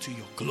them to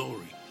your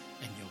glory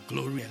and your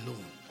glory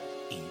alone.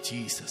 In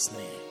Jesus'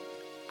 name.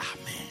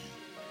 Amen.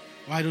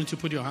 Why don't you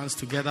put your hands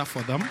together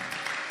for them?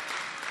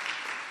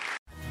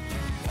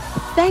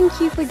 Thank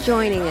you for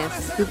joining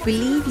us. We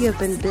believe you have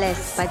been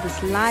blessed by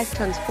this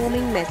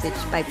life-transforming message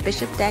by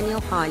Bishop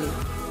Daniel Harley.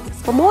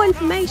 For more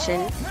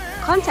information,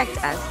 contact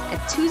us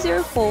at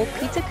 204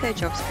 Peter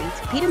Kirchhoff Street,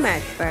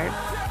 Pietermaritzburg,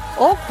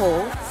 or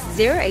call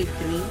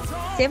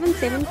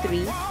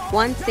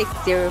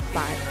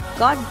 083-773-1605.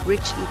 God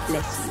richly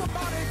bless you.